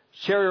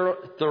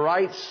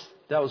Cherethites.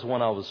 That was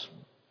one I was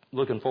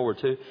looking forward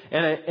to.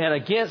 And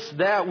against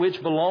that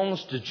which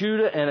belongs to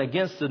Judah, and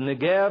against the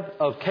Negev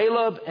of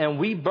Caleb, and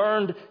we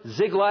burned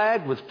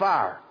Ziklag with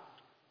fire.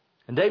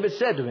 And David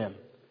said to him,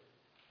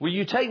 will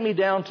you take me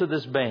down to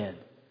this band?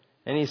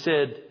 And he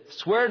said,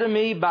 swear to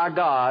me by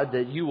God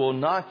that you will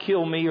not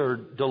kill me or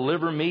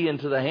deliver me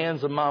into the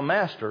hands of my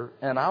master,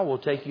 and I will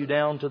take you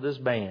down to this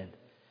band.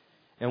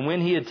 And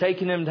when he had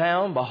taken them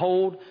down,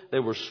 behold, they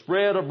were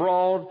spread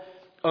abroad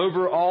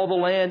over all the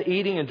land,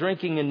 eating and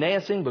drinking and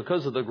dancing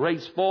because of the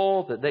great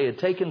spoil that they had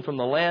taken from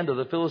the land of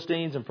the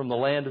Philistines and from the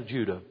land of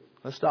Judah.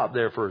 Let's stop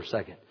there for a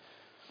second.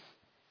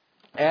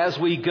 As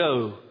we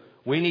go,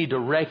 we need to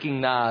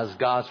recognize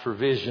God's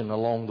provision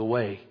along the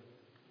way.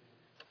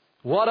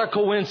 What a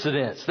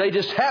coincidence. They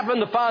just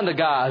happened to find a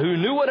guy who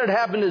knew what had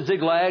happened to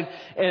Ziklag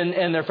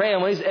and their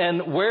families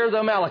and where the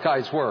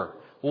Amalekites were.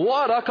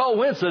 What a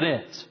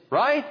coincidence,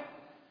 right?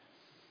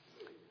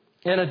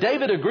 And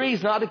David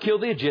agrees not to kill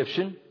the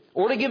Egyptian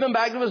or to give him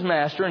back to his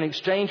master in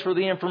exchange for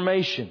the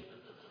information.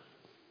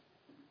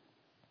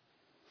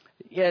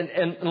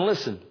 And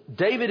listen,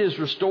 David is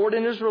restored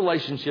in his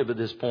relationship at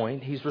this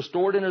point. He's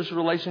restored in his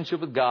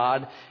relationship with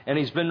God, and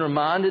he's been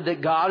reminded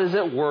that God is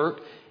at work,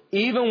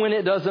 even when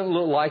it doesn't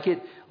look like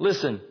it.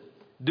 Listen,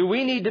 do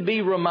we need to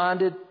be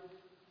reminded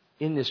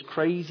in this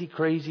crazy,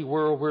 crazy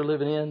world we're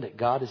living in that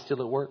God is still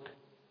at work?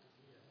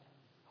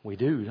 We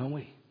do, don't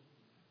we?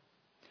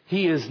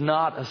 He is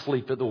not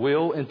asleep at the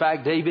wheel. In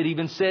fact, David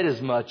even said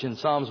as much in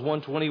Psalms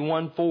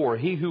 121:4.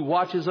 He who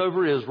watches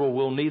over Israel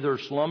will neither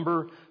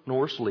slumber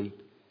nor sleep.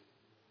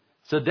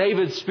 So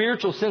David's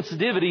spiritual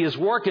sensitivity is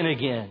working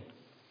again.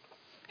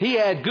 He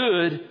had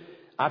good,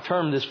 I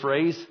term this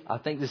phrase, I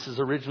think this is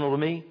original to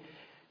me,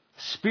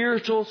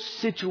 spiritual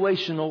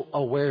situational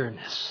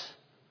awareness.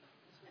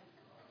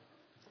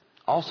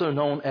 Also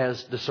known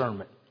as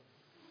discernment.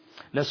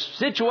 Now,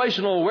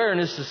 situational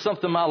awareness is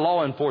something my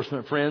law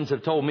enforcement friends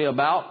have told me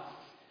about.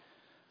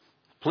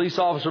 Police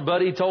officer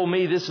buddy told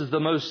me this is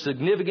the most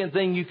significant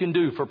thing you can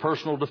do for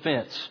personal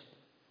defense.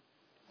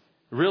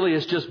 Really,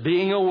 it's just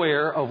being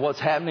aware of what's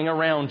happening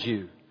around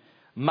you.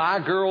 My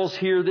girls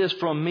hear this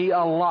from me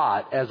a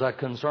lot as a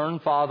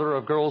concerned father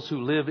of girls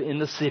who live in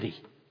the city.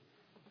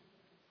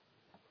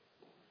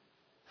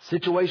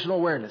 Situational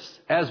awareness.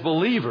 As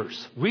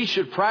believers, we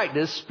should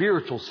practice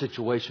spiritual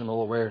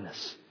situational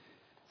awareness.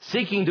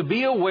 Seeking to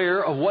be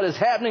aware of what is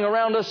happening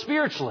around us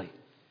spiritually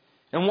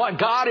and what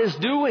God is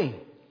doing.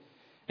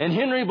 And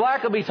Henry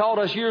Blackaby taught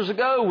us years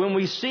ago, when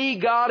we see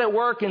God at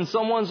work in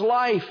someone's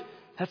life,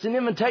 that's an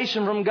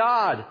invitation from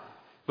God,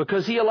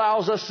 because He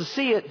allows us to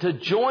see it, to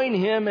join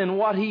Him in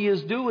what He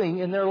is doing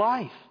in their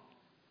life.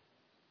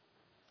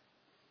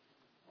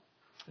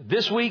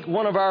 This week,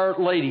 one of our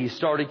ladies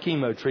started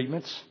chemo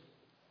treatments.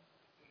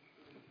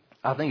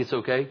 I think it's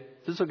okay.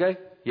 Is this okay?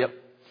 Yep.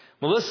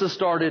 Melissa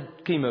started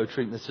chemo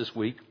treatments this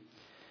week.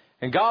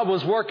 And God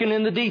was working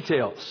in the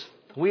details.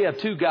 We have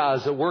two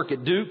guys that work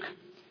at Duke.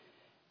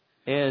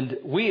 And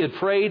we had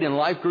prayed in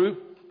life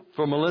group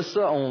for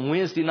Melissa on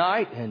Wednesday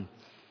night. And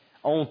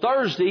on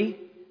Thursday,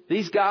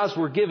 these guys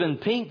were given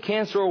pink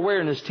cancer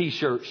awareness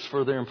T-shirts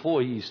for their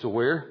employees to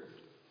wear.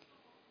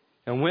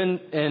 And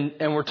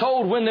we're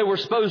told when they were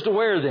supposed to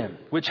wear them,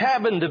 which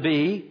happened to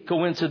be,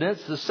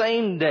 coincidence, the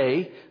same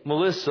day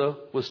Melissa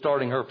was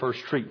starting her first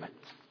treatment.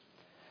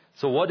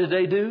 So what did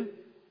they do?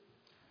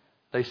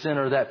 They sent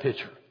her that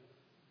picture.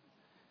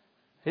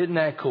 Isn't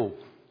that cool?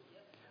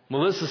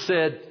 Melissa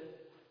said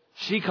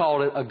she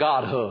called it a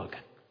God hug.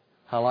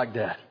 I like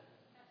that.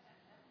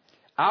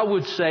 I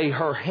would say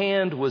her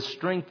hand was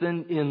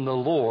strengthened in the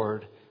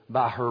Lord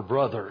by her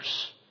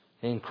brothers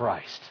in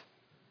Christ.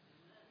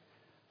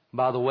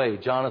 By the way,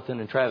 Jonathan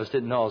and Travis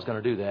didn't know I was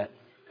going to do that.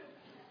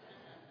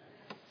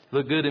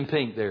 Look good in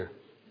pink there.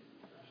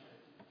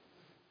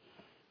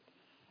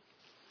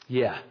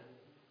 Yeah.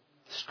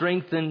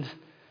 Strengthened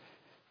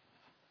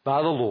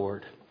by the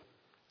Lord.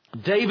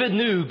 David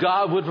knew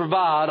God would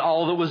provide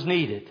all that was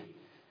needed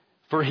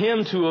for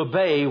him to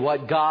obey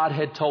what God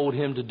had told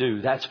him to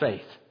do. That's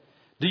faith.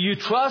 Do you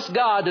trust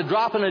God to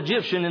drop an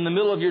Egyptian in the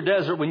middle of your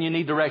desert when you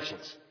need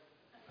directions?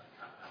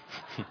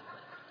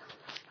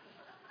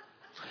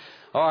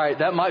 All right,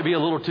 that might be a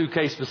little too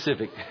case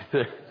specific.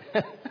 Let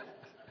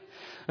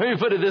me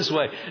put it this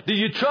way. Do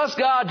you trust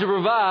God to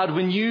provide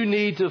when you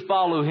need to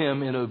follow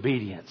Him in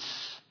obedience?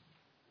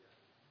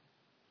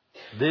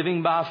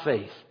 Living by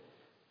faith.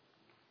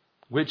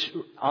 Which,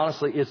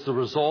 honestly, it's the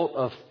result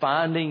of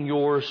finding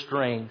your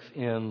strength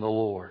in the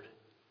Lord.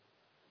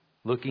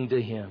 Looking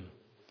to Him.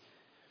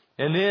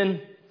 And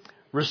then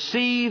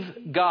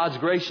receive God's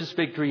gracious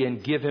victory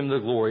and give Him the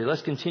glory.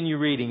 Let's continue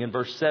reading in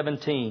verse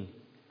 17.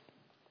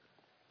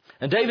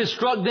 And David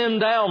struck them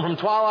down from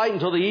twilight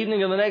until the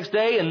evening of the next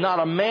day, and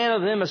not a man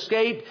of them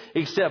escaped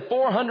except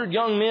 400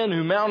 young men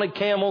who mounted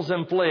camels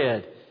and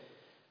fled.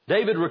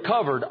 David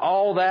recovered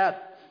all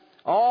that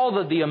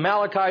the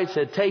Amalekites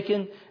had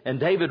taken, and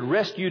David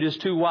rescued his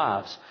two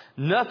wives.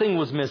 Nothing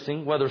was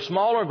missing, whether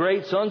small or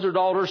great, sons or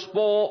daughters,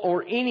 spoil,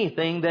 or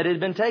anything that had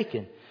been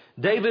taken.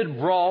 David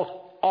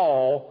brought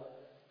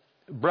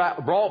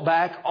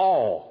back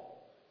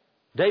all.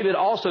 David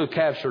also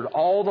captured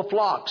all the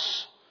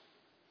flocks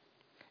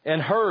and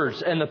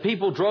herds, and the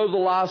people drove the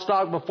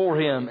livestock before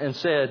him and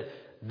said,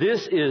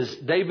 "This is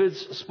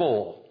David's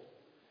spoil."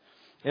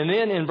 And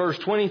then in verse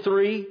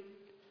 23,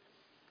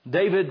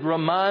 David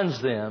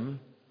reminds them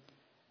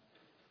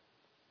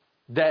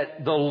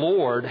that the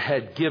Lord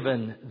had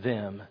given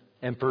them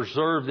and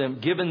preserved them,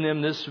 given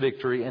them this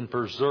victory and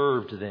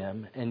preserved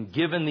them and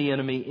given the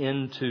enemy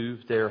into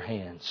their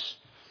hands.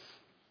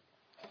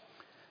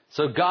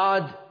 So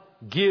God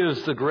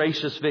gives the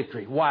gracious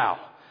victory. Wow.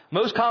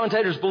 Most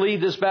commentators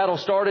believe this battle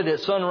started at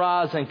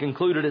sunrise and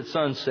concluded at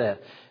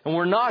sunset. And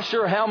we're not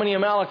sure how many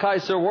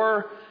Amalekites there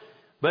were,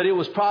 but it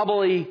was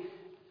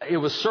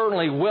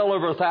certainly well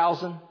over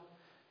 1,000,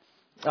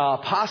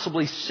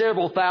 possibly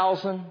several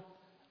thousand.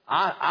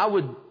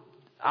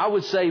 I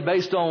would say,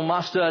 based on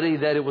my study,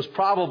 that it was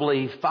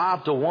probably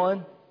 5 to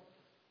 1.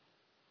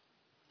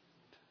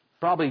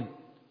 Probably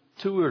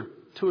 2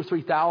 or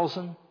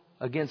 3,000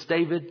 against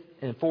David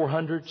and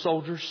 400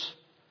 soldiers.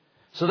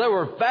 So they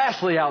were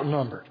vastly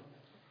outnumbered.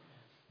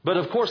 But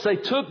of course they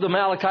took the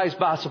Amalekites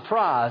by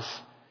surprise.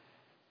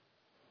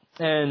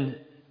 And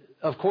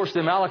of course the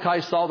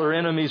Amalekites thought their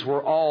enemies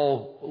were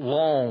all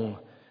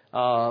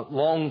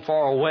long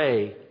far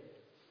away.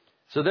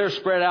 So they're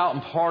spread out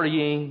and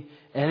partying,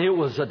 and it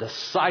was a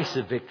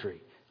decisive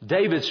victory.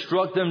 David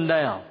struck them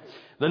down.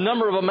 The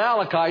number of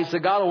Amalekites that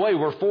got away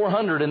were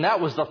 400, and that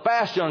was the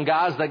fast young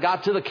guys that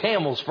got to the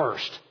camels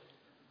first.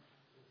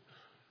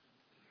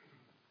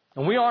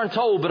 And we aren't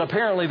told, but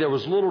apparently there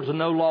was little to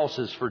no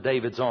losses for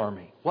David's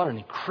army. What an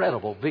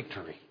incredible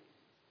victory.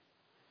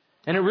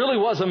 And it really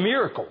was a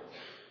miracle.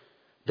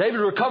 David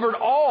recovered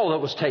all that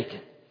was taken.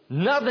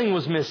 Nothing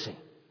was missing.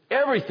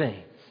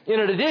 Everything. In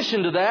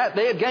addition to that,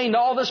 they had gained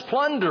all this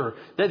plunder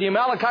that the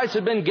Amalekites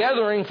had been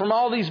gathering from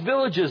all these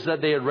villages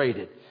that they had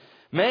raided.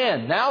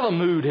 Man, now the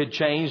mood had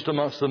changed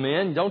amongst the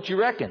men, don't you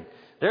reckon?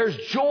 There's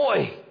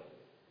joy.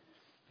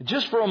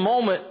 Just for a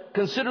moment,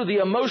 consider the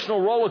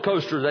emotional roller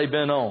coaster they've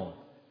been on.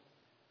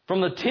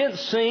 From the tense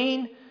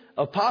scene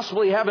of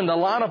possibly having to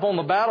line up on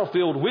the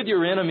battlefield with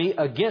your enemy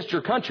against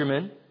your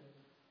countrymen,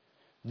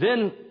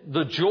 then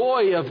the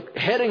joy of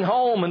heading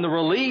home and the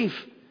relief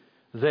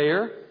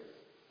there,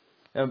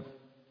 and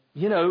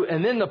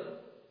then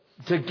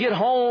to get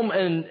home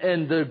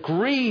and the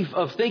grief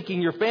of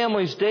thinking your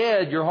family's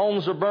dead, your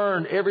homes are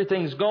burned,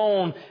 everything's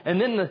gone,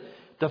 and then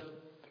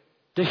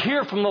to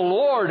hear from the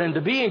Lord and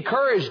to be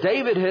encouraged.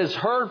 David has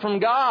heard from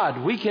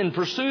God. We can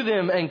pursue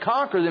them and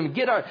conquer them.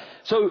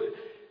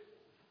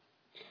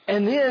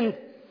 And then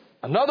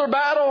another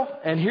battle,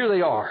 and here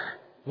they are.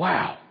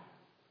 Wow.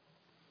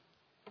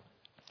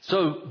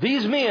 So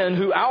these men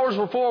who hours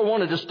before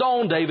wanted to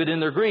stone David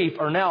in their grief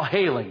are now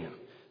hailing him.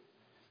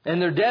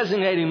 And they're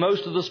designating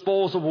most of the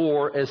spoils of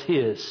war as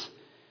his.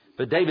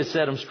 But David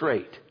set them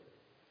straight.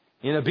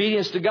 In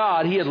obedience to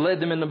God, he had led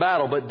them in the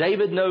battle. But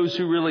David knows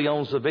who really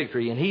owns the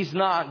victory. And he's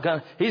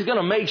going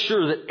to make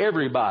sure that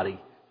everybody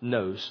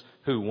knows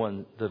who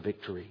won the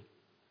victory.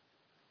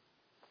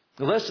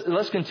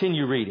 Let's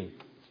continue reading.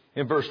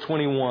 In verse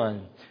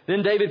 21,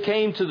 then David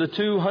came to the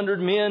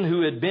 200 men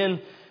who had been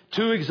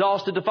too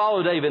exhausted to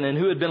follow David and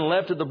who had been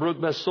left at the brook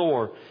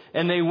Besor.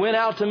 And they went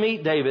out to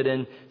meet David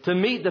and to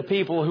meet the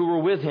people who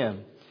were with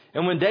him.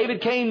 And when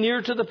David came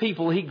near to the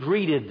people, he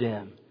greeted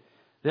them.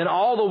 Then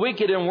all the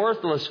wicked and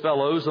worthless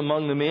fellows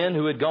among the men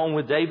who had gone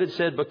with David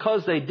said,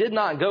 because they did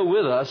not go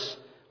with us,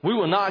 we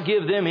will not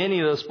give them any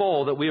of the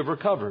spoil that we have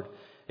recovered,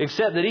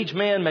 except that each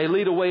man may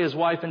lead away his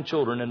wife and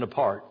children and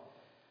depart.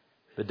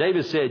 But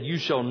David said, you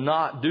shall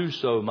not do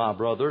so, my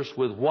brothers,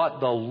 with what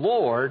the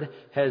Lord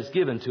has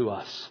given to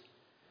us.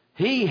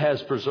 He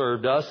has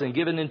preserved us and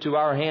given into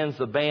our hands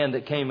the band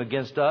that came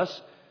against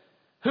us.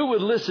 Who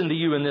would listen to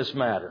you in this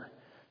matter?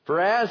 For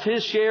as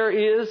his share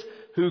is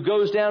who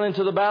goes down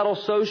into the battle,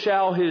 so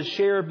shall his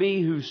share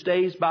be who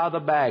stays by the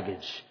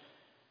baggage.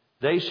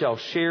 They shall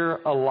share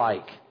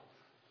alike.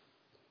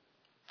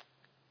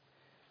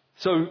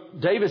 So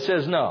David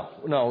says,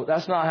 no,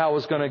 that's not how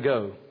it's going to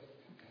go.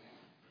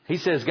 He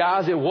says,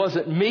 guys, it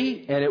wasn't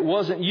me and it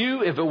wasn't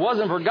you. If it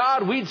wasn't for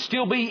God, we'd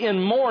still be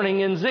in mourning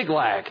in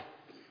Ziklag.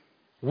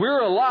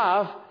 We're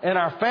alive and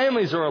our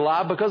families are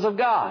alive because of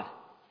God.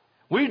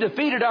 We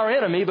defeated our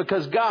enemy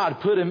because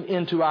God put him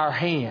into our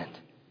hand.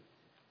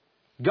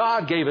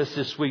 God gave us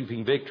this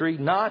sweeping victory,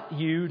 not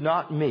you,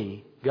 not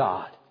me,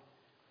 God.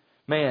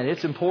 Man,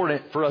 it's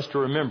important for us to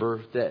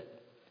remember that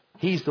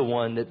He's the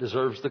one that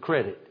deserves the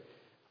credit.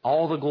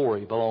 All the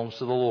glory belongs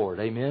to the Lord.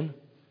 Amen?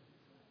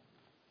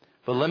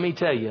 But let me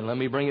tell you, and let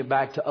me bring it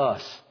back to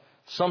us.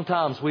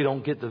 Sometimes we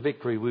don't get the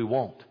victory we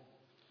want.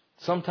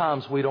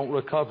 Sometimes we don't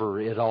recover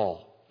it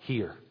all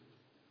here.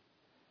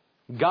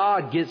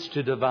 God gets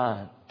to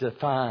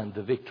define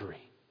the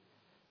victory.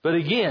 But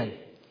again,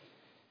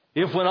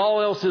 if when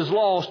all else is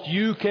lost,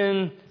 you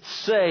can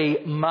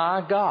say,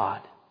 my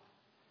God,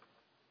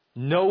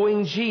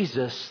 knowing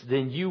Jesus,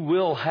 then you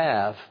will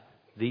have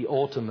the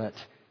ultimate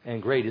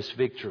and greatest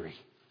victory.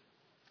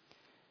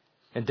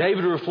 And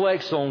David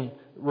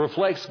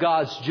reflects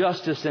God's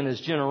justice and His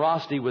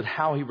generosity with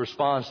how he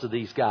responds to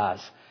these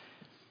guys.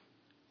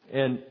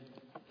 And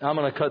I'm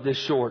going to cut this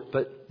short,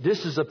 but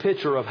this is a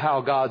picture of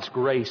how God's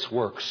grace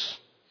works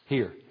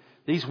here.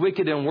 These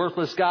wicked and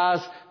worthless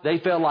guys, they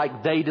felt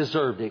like they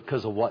deserved it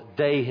because of what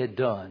they had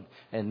done.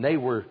 And they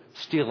were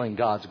stealing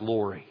God's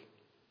glory.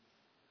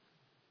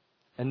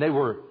 And they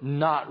were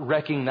not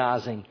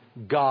recognizing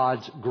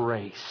God's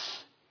grace.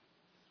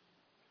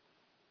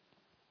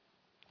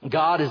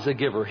 God is the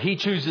giver. He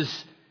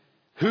chooses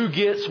who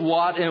gets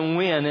what and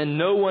when, and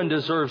no one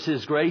deserves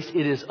His grace.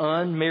 It is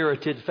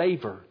unmerited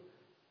favor.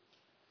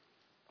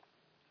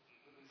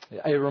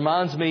 It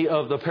reminds me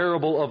of the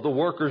parable of the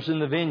workers in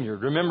the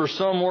vineyard. Remember,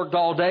 some worked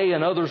all day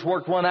and others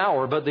worked 1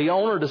 hour, but the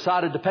owner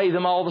decided to pay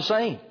them all the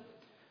same.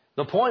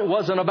 The point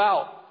wasn't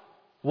about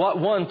what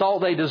one thought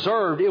they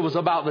deserved. It was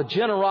about the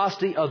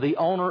generosity of the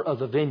owner of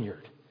the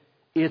vineyard.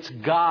 It's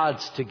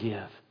God's to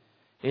give.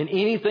 And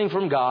anything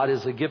from God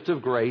is a gift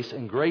of grace,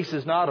 and grace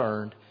is not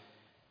earned.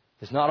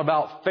 It's not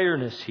about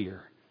fairness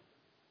here,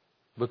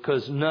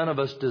 because none of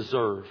us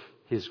deserve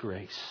His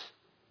grace.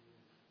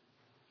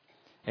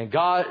 And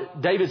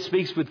David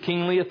speaks with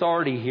kingly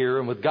authority here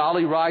and with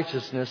godly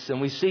righteousness.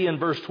 And we see in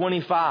verse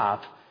 25,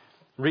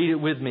 read it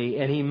with me,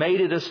 and He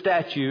made it a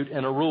statute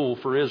and a rule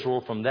for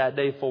Israel from that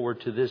day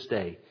forward to this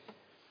day,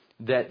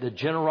 that the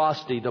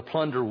generosity, the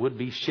plunder would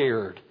be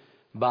shared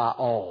by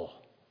all.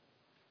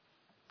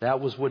 That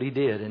was what He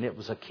did, and it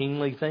was a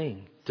kingly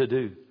thing to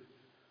do.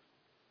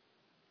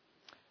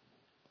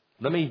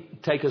 Let me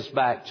take us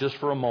back just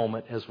for a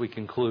moment as we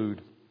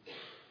conclude.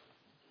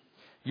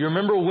 You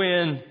remember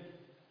when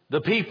the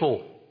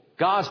people,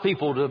 God's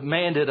people,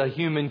 demanded a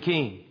human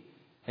king.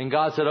 And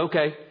God said,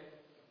 okay.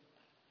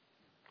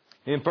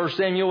 In 1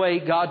 Samuel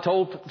 8, God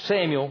told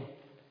Samuel,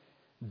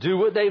 do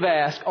what they've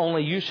asked,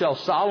 only you shall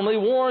solemnly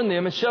warn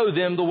them and show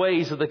them the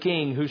ways of the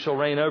king who shall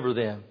reign over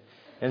them.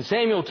 And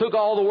Samuel took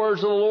all the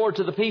words of the Lord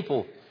to the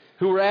people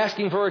who were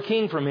asking for a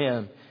king from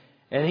him.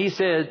 And he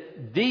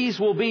said, these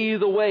will be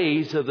the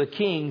ways of the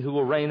king who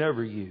will reign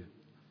over you.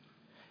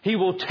 He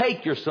will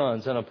take your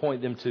sons and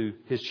appoint them to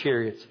his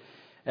chariots.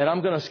 And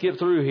I'm going to skip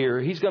through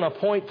here. He's going to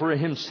appoint for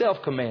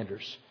himself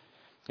commanders.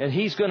 And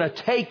he's going to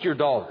take your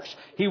daughters.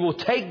 He will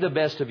take the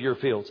best of your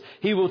fields.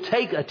 He will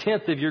take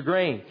 1/10 of your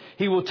grain.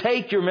 He will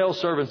take your male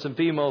servants and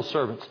female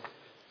servants.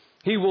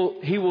 He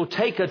will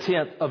take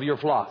 1/10 of your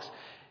flocks.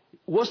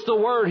 What's the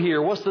word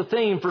here? What's the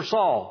theme for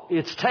Saul?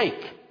 It's take.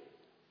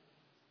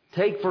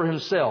 Take for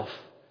himself.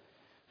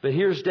 But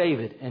here's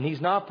David, and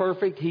he's not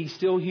perfect. He's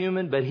still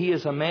human, but he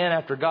is a man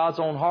after God's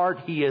own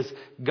heart. He is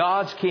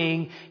God's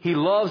king. He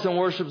loves and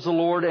worships the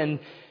Lord.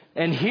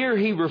 And here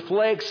he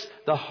reflects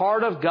the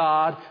heart of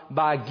God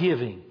by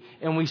giving.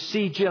 And we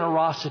see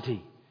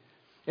generosity.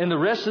 And the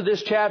rest of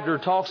this chapter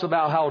talks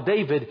about how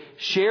David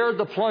shared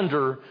the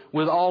plunder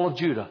with all of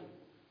Judah.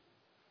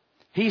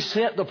 He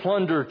sent the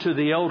plunder to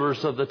the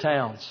elders of the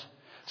towns.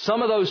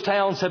 Some of those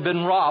towns had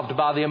been robbed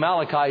by the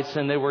Amalekites,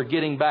 and they were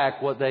getting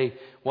back what they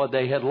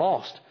had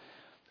lost.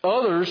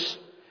 Others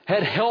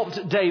had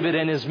helped David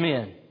and his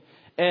men.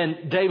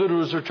 And David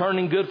was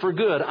returning good for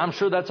good. I'm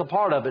sure that's a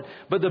part of it.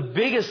 But the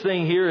biggest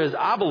thing here is,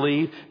 I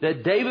believe,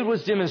 that David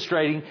was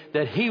demonstrating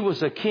that he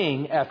was a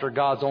king after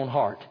God's own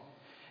heart.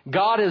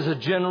 God is a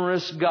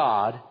generous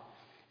God,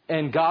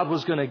 and God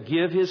was going to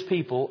give His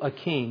people a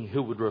king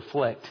who would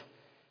reflect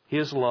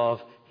His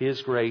love,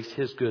 His grace,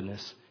 His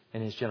goodness,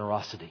 and His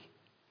generosity.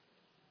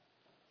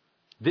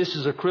 This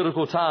is a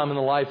critical time in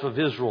the life of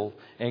Israel,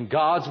 and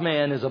God's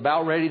man is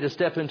about ready to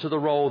step into the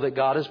role that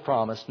God has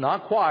promised.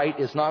 Not quite.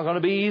 It's not going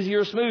to be easy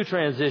or smooth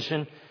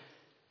transition,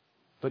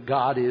 but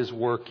God is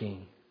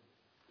working.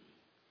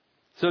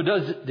 So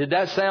did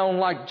that sound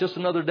like just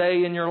another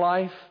day in your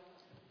life?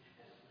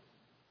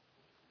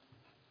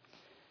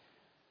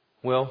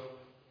 Well,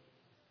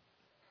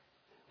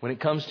 when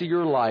it comes to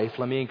your life,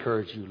 let me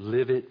encourage you,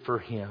 live it for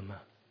Him.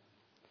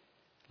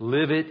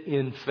 Live it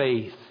in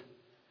faith.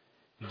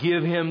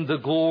 Give Him the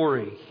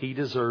glory. He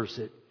deserves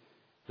it.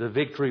 The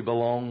victory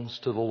belongs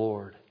to the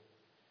Lord.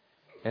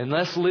 And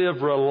let's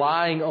live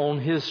relying on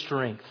His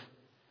strength,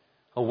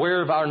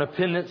 aware of our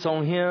dependence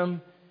on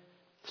Him,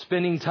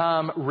 spending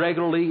time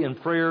regularly in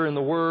prayer and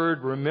the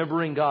Word,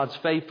 remembering God's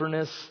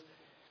faithfulness,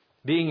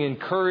 being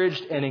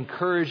encouraged and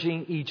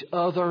encouraging each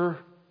other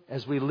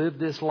as we live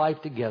this life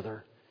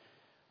together.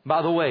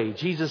 By the way,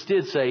 Jesus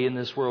did say, in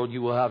this world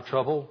you will have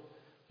trouble,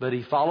 but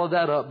He followed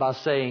that up by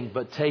saying,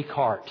 but take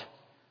heart.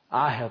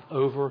 I have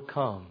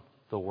overcome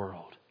the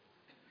world.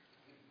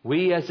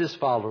 We as His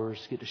followers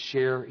get to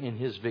share in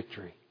His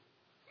victory.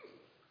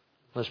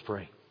 Let's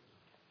pray.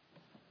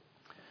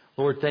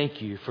 Lord, thank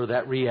You for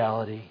that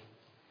reality.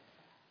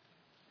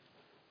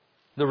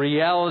 The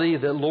reality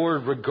that,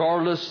 Lord,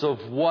 regardless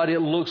of what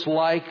it looks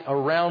like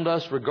around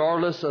us,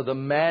 regardless of the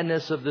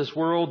madness of this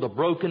world, the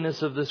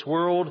brokenness of this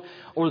world,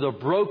 or the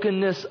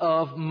brokenness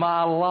of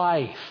my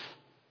life,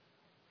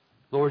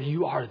 Lord,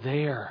 You are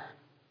there.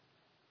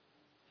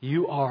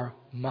 You are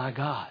my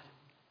God.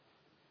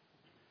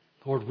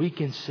 Lord, we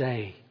can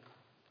say,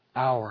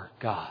 our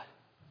God.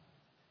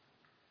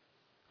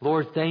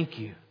 Lord, thank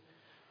You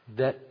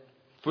that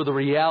for the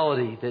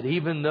reality that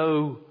even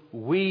though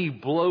we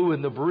blow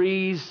in the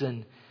breeze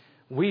and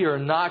We are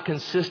not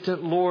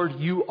consistent, Lord.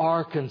 You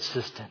are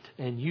consistent,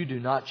 and you do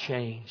not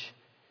change.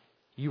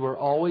 You are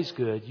always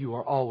good. You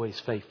are always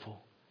faithful,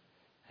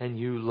 and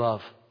you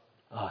love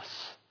us.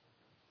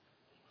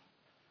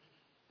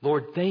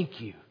 Lord,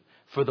 thank you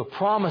for the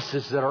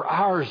promises that are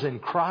ours in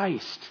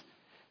Christ.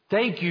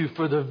 Thank you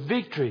for the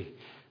victory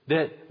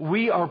that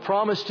we are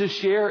promised to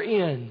share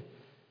in.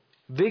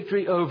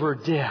 Victory over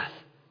death.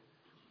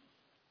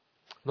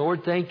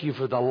 Lord, thank you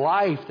for the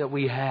life that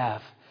we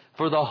have,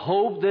 for the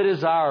hope that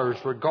is ours,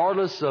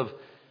 regardless of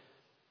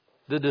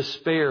the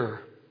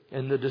despair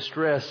and the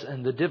distress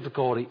and the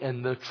difficulty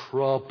and the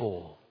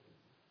trouble.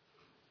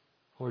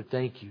 Lord,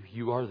 thank you.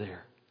 You are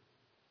there.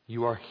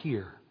 You are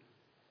here.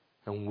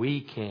 And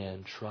we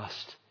can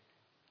trust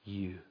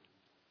you.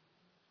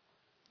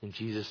 In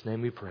Jesus'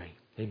 name we pray.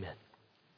 Amen.